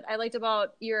things that I liked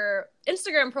about your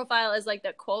Instagram profile is like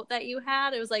the quote that you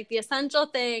had. It was like, the essential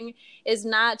thing is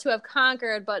not to have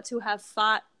conquered, but to have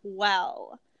fought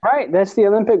well. Right. That's the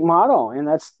Olympic model. And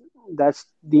that's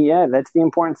the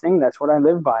important thing. That's what I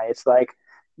live by. It's like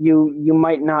you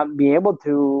might not be able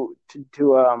to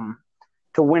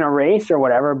win a race or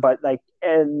whatever, but like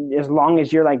as long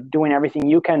as you're like doing everything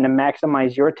you can to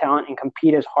maximize your talent and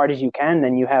compete as hard as you can,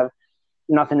 then you have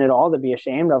nothing at all to be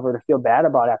ashamed of or to feel bad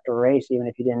about after a race, even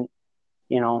if you didn't,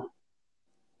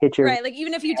 hit your right. Like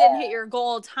even if you didn't hit your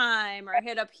goal time or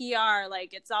hit a PR,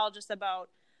 like it's all just about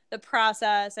the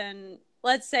process. And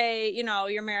let's say,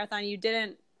 your marathon, you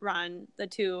didn't run the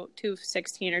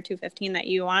 2:16 or 2:15 that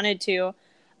you wanted to.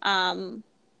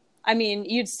 I mean,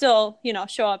 you'd still,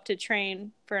 show up to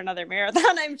train for another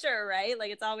marathon, I'm sure, right?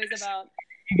 Like it's always about.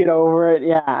 You get over it.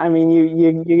 Yeah. I mean,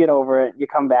 you get over it. You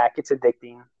come back. It's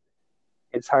addicting.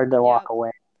 It's hard to walk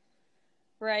away.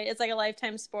 Right. It's like a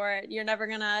lifetime sport. You're never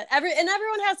gonna and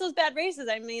everyone has those bad races.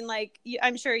 I mean, like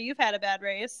I'm sure you've had a bad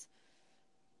race.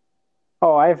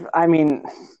 Oh, I have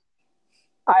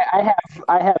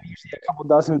usually a couple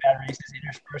dozen bad races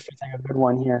interspersed with like a good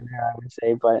one here and there, I would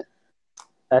say, but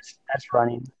that's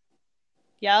running.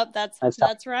 Yep,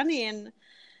 that's running.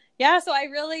 Yeah, so I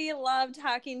really love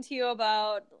talking to you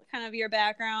about kind of your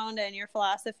background and your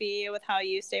philosophy with how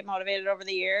you stay motivated over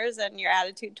the years and your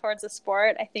attitude towards the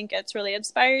sport. I think it's really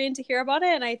inspiring to hear about it,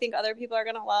 and I think other people are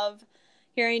going to love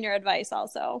hearing your advice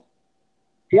also.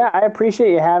 Yeah, I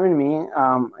appreciate you having me.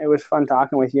 It was fun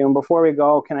talking with you. And before we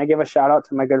go, can I give a shout out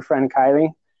to my good friend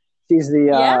Kylie? She's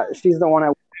the one I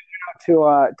went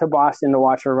out to Boston to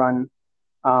watch her run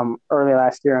early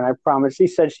last year, and I promised. She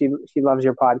said she loves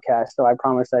your podcast, so I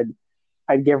promised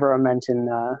I'd give her a mention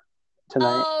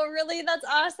tonight. Oh, really? That's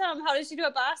awesome. How did she do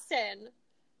at Boston?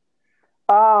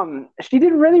 She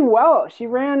did really well. She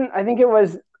ran, I think it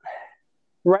was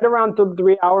right around the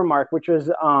 3-hour mark, which was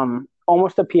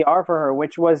almost a PR for her,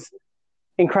 which was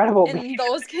incredible. In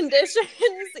those conditions,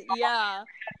 yeah.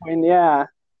 And yeah.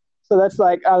 So that's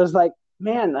like, I was like,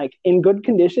 man, like in good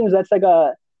conditions, that's like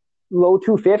a low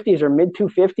 250s or mid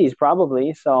 250s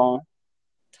probably. So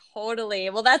totally.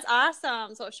 Well, that's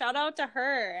awesome. So shout out to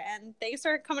her, and thanks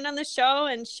for coming on the show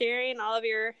and sharing all of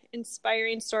your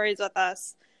inspiring stories with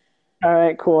us. All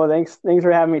right, cool. Thanks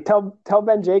for having me. Tell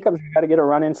Ben Jacobs we got to get a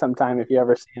run in sometime if you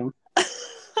ever see him.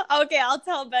 Okay, I'll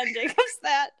tell Ben Jacobs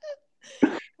that.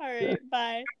 All right,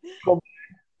 bye. Cool.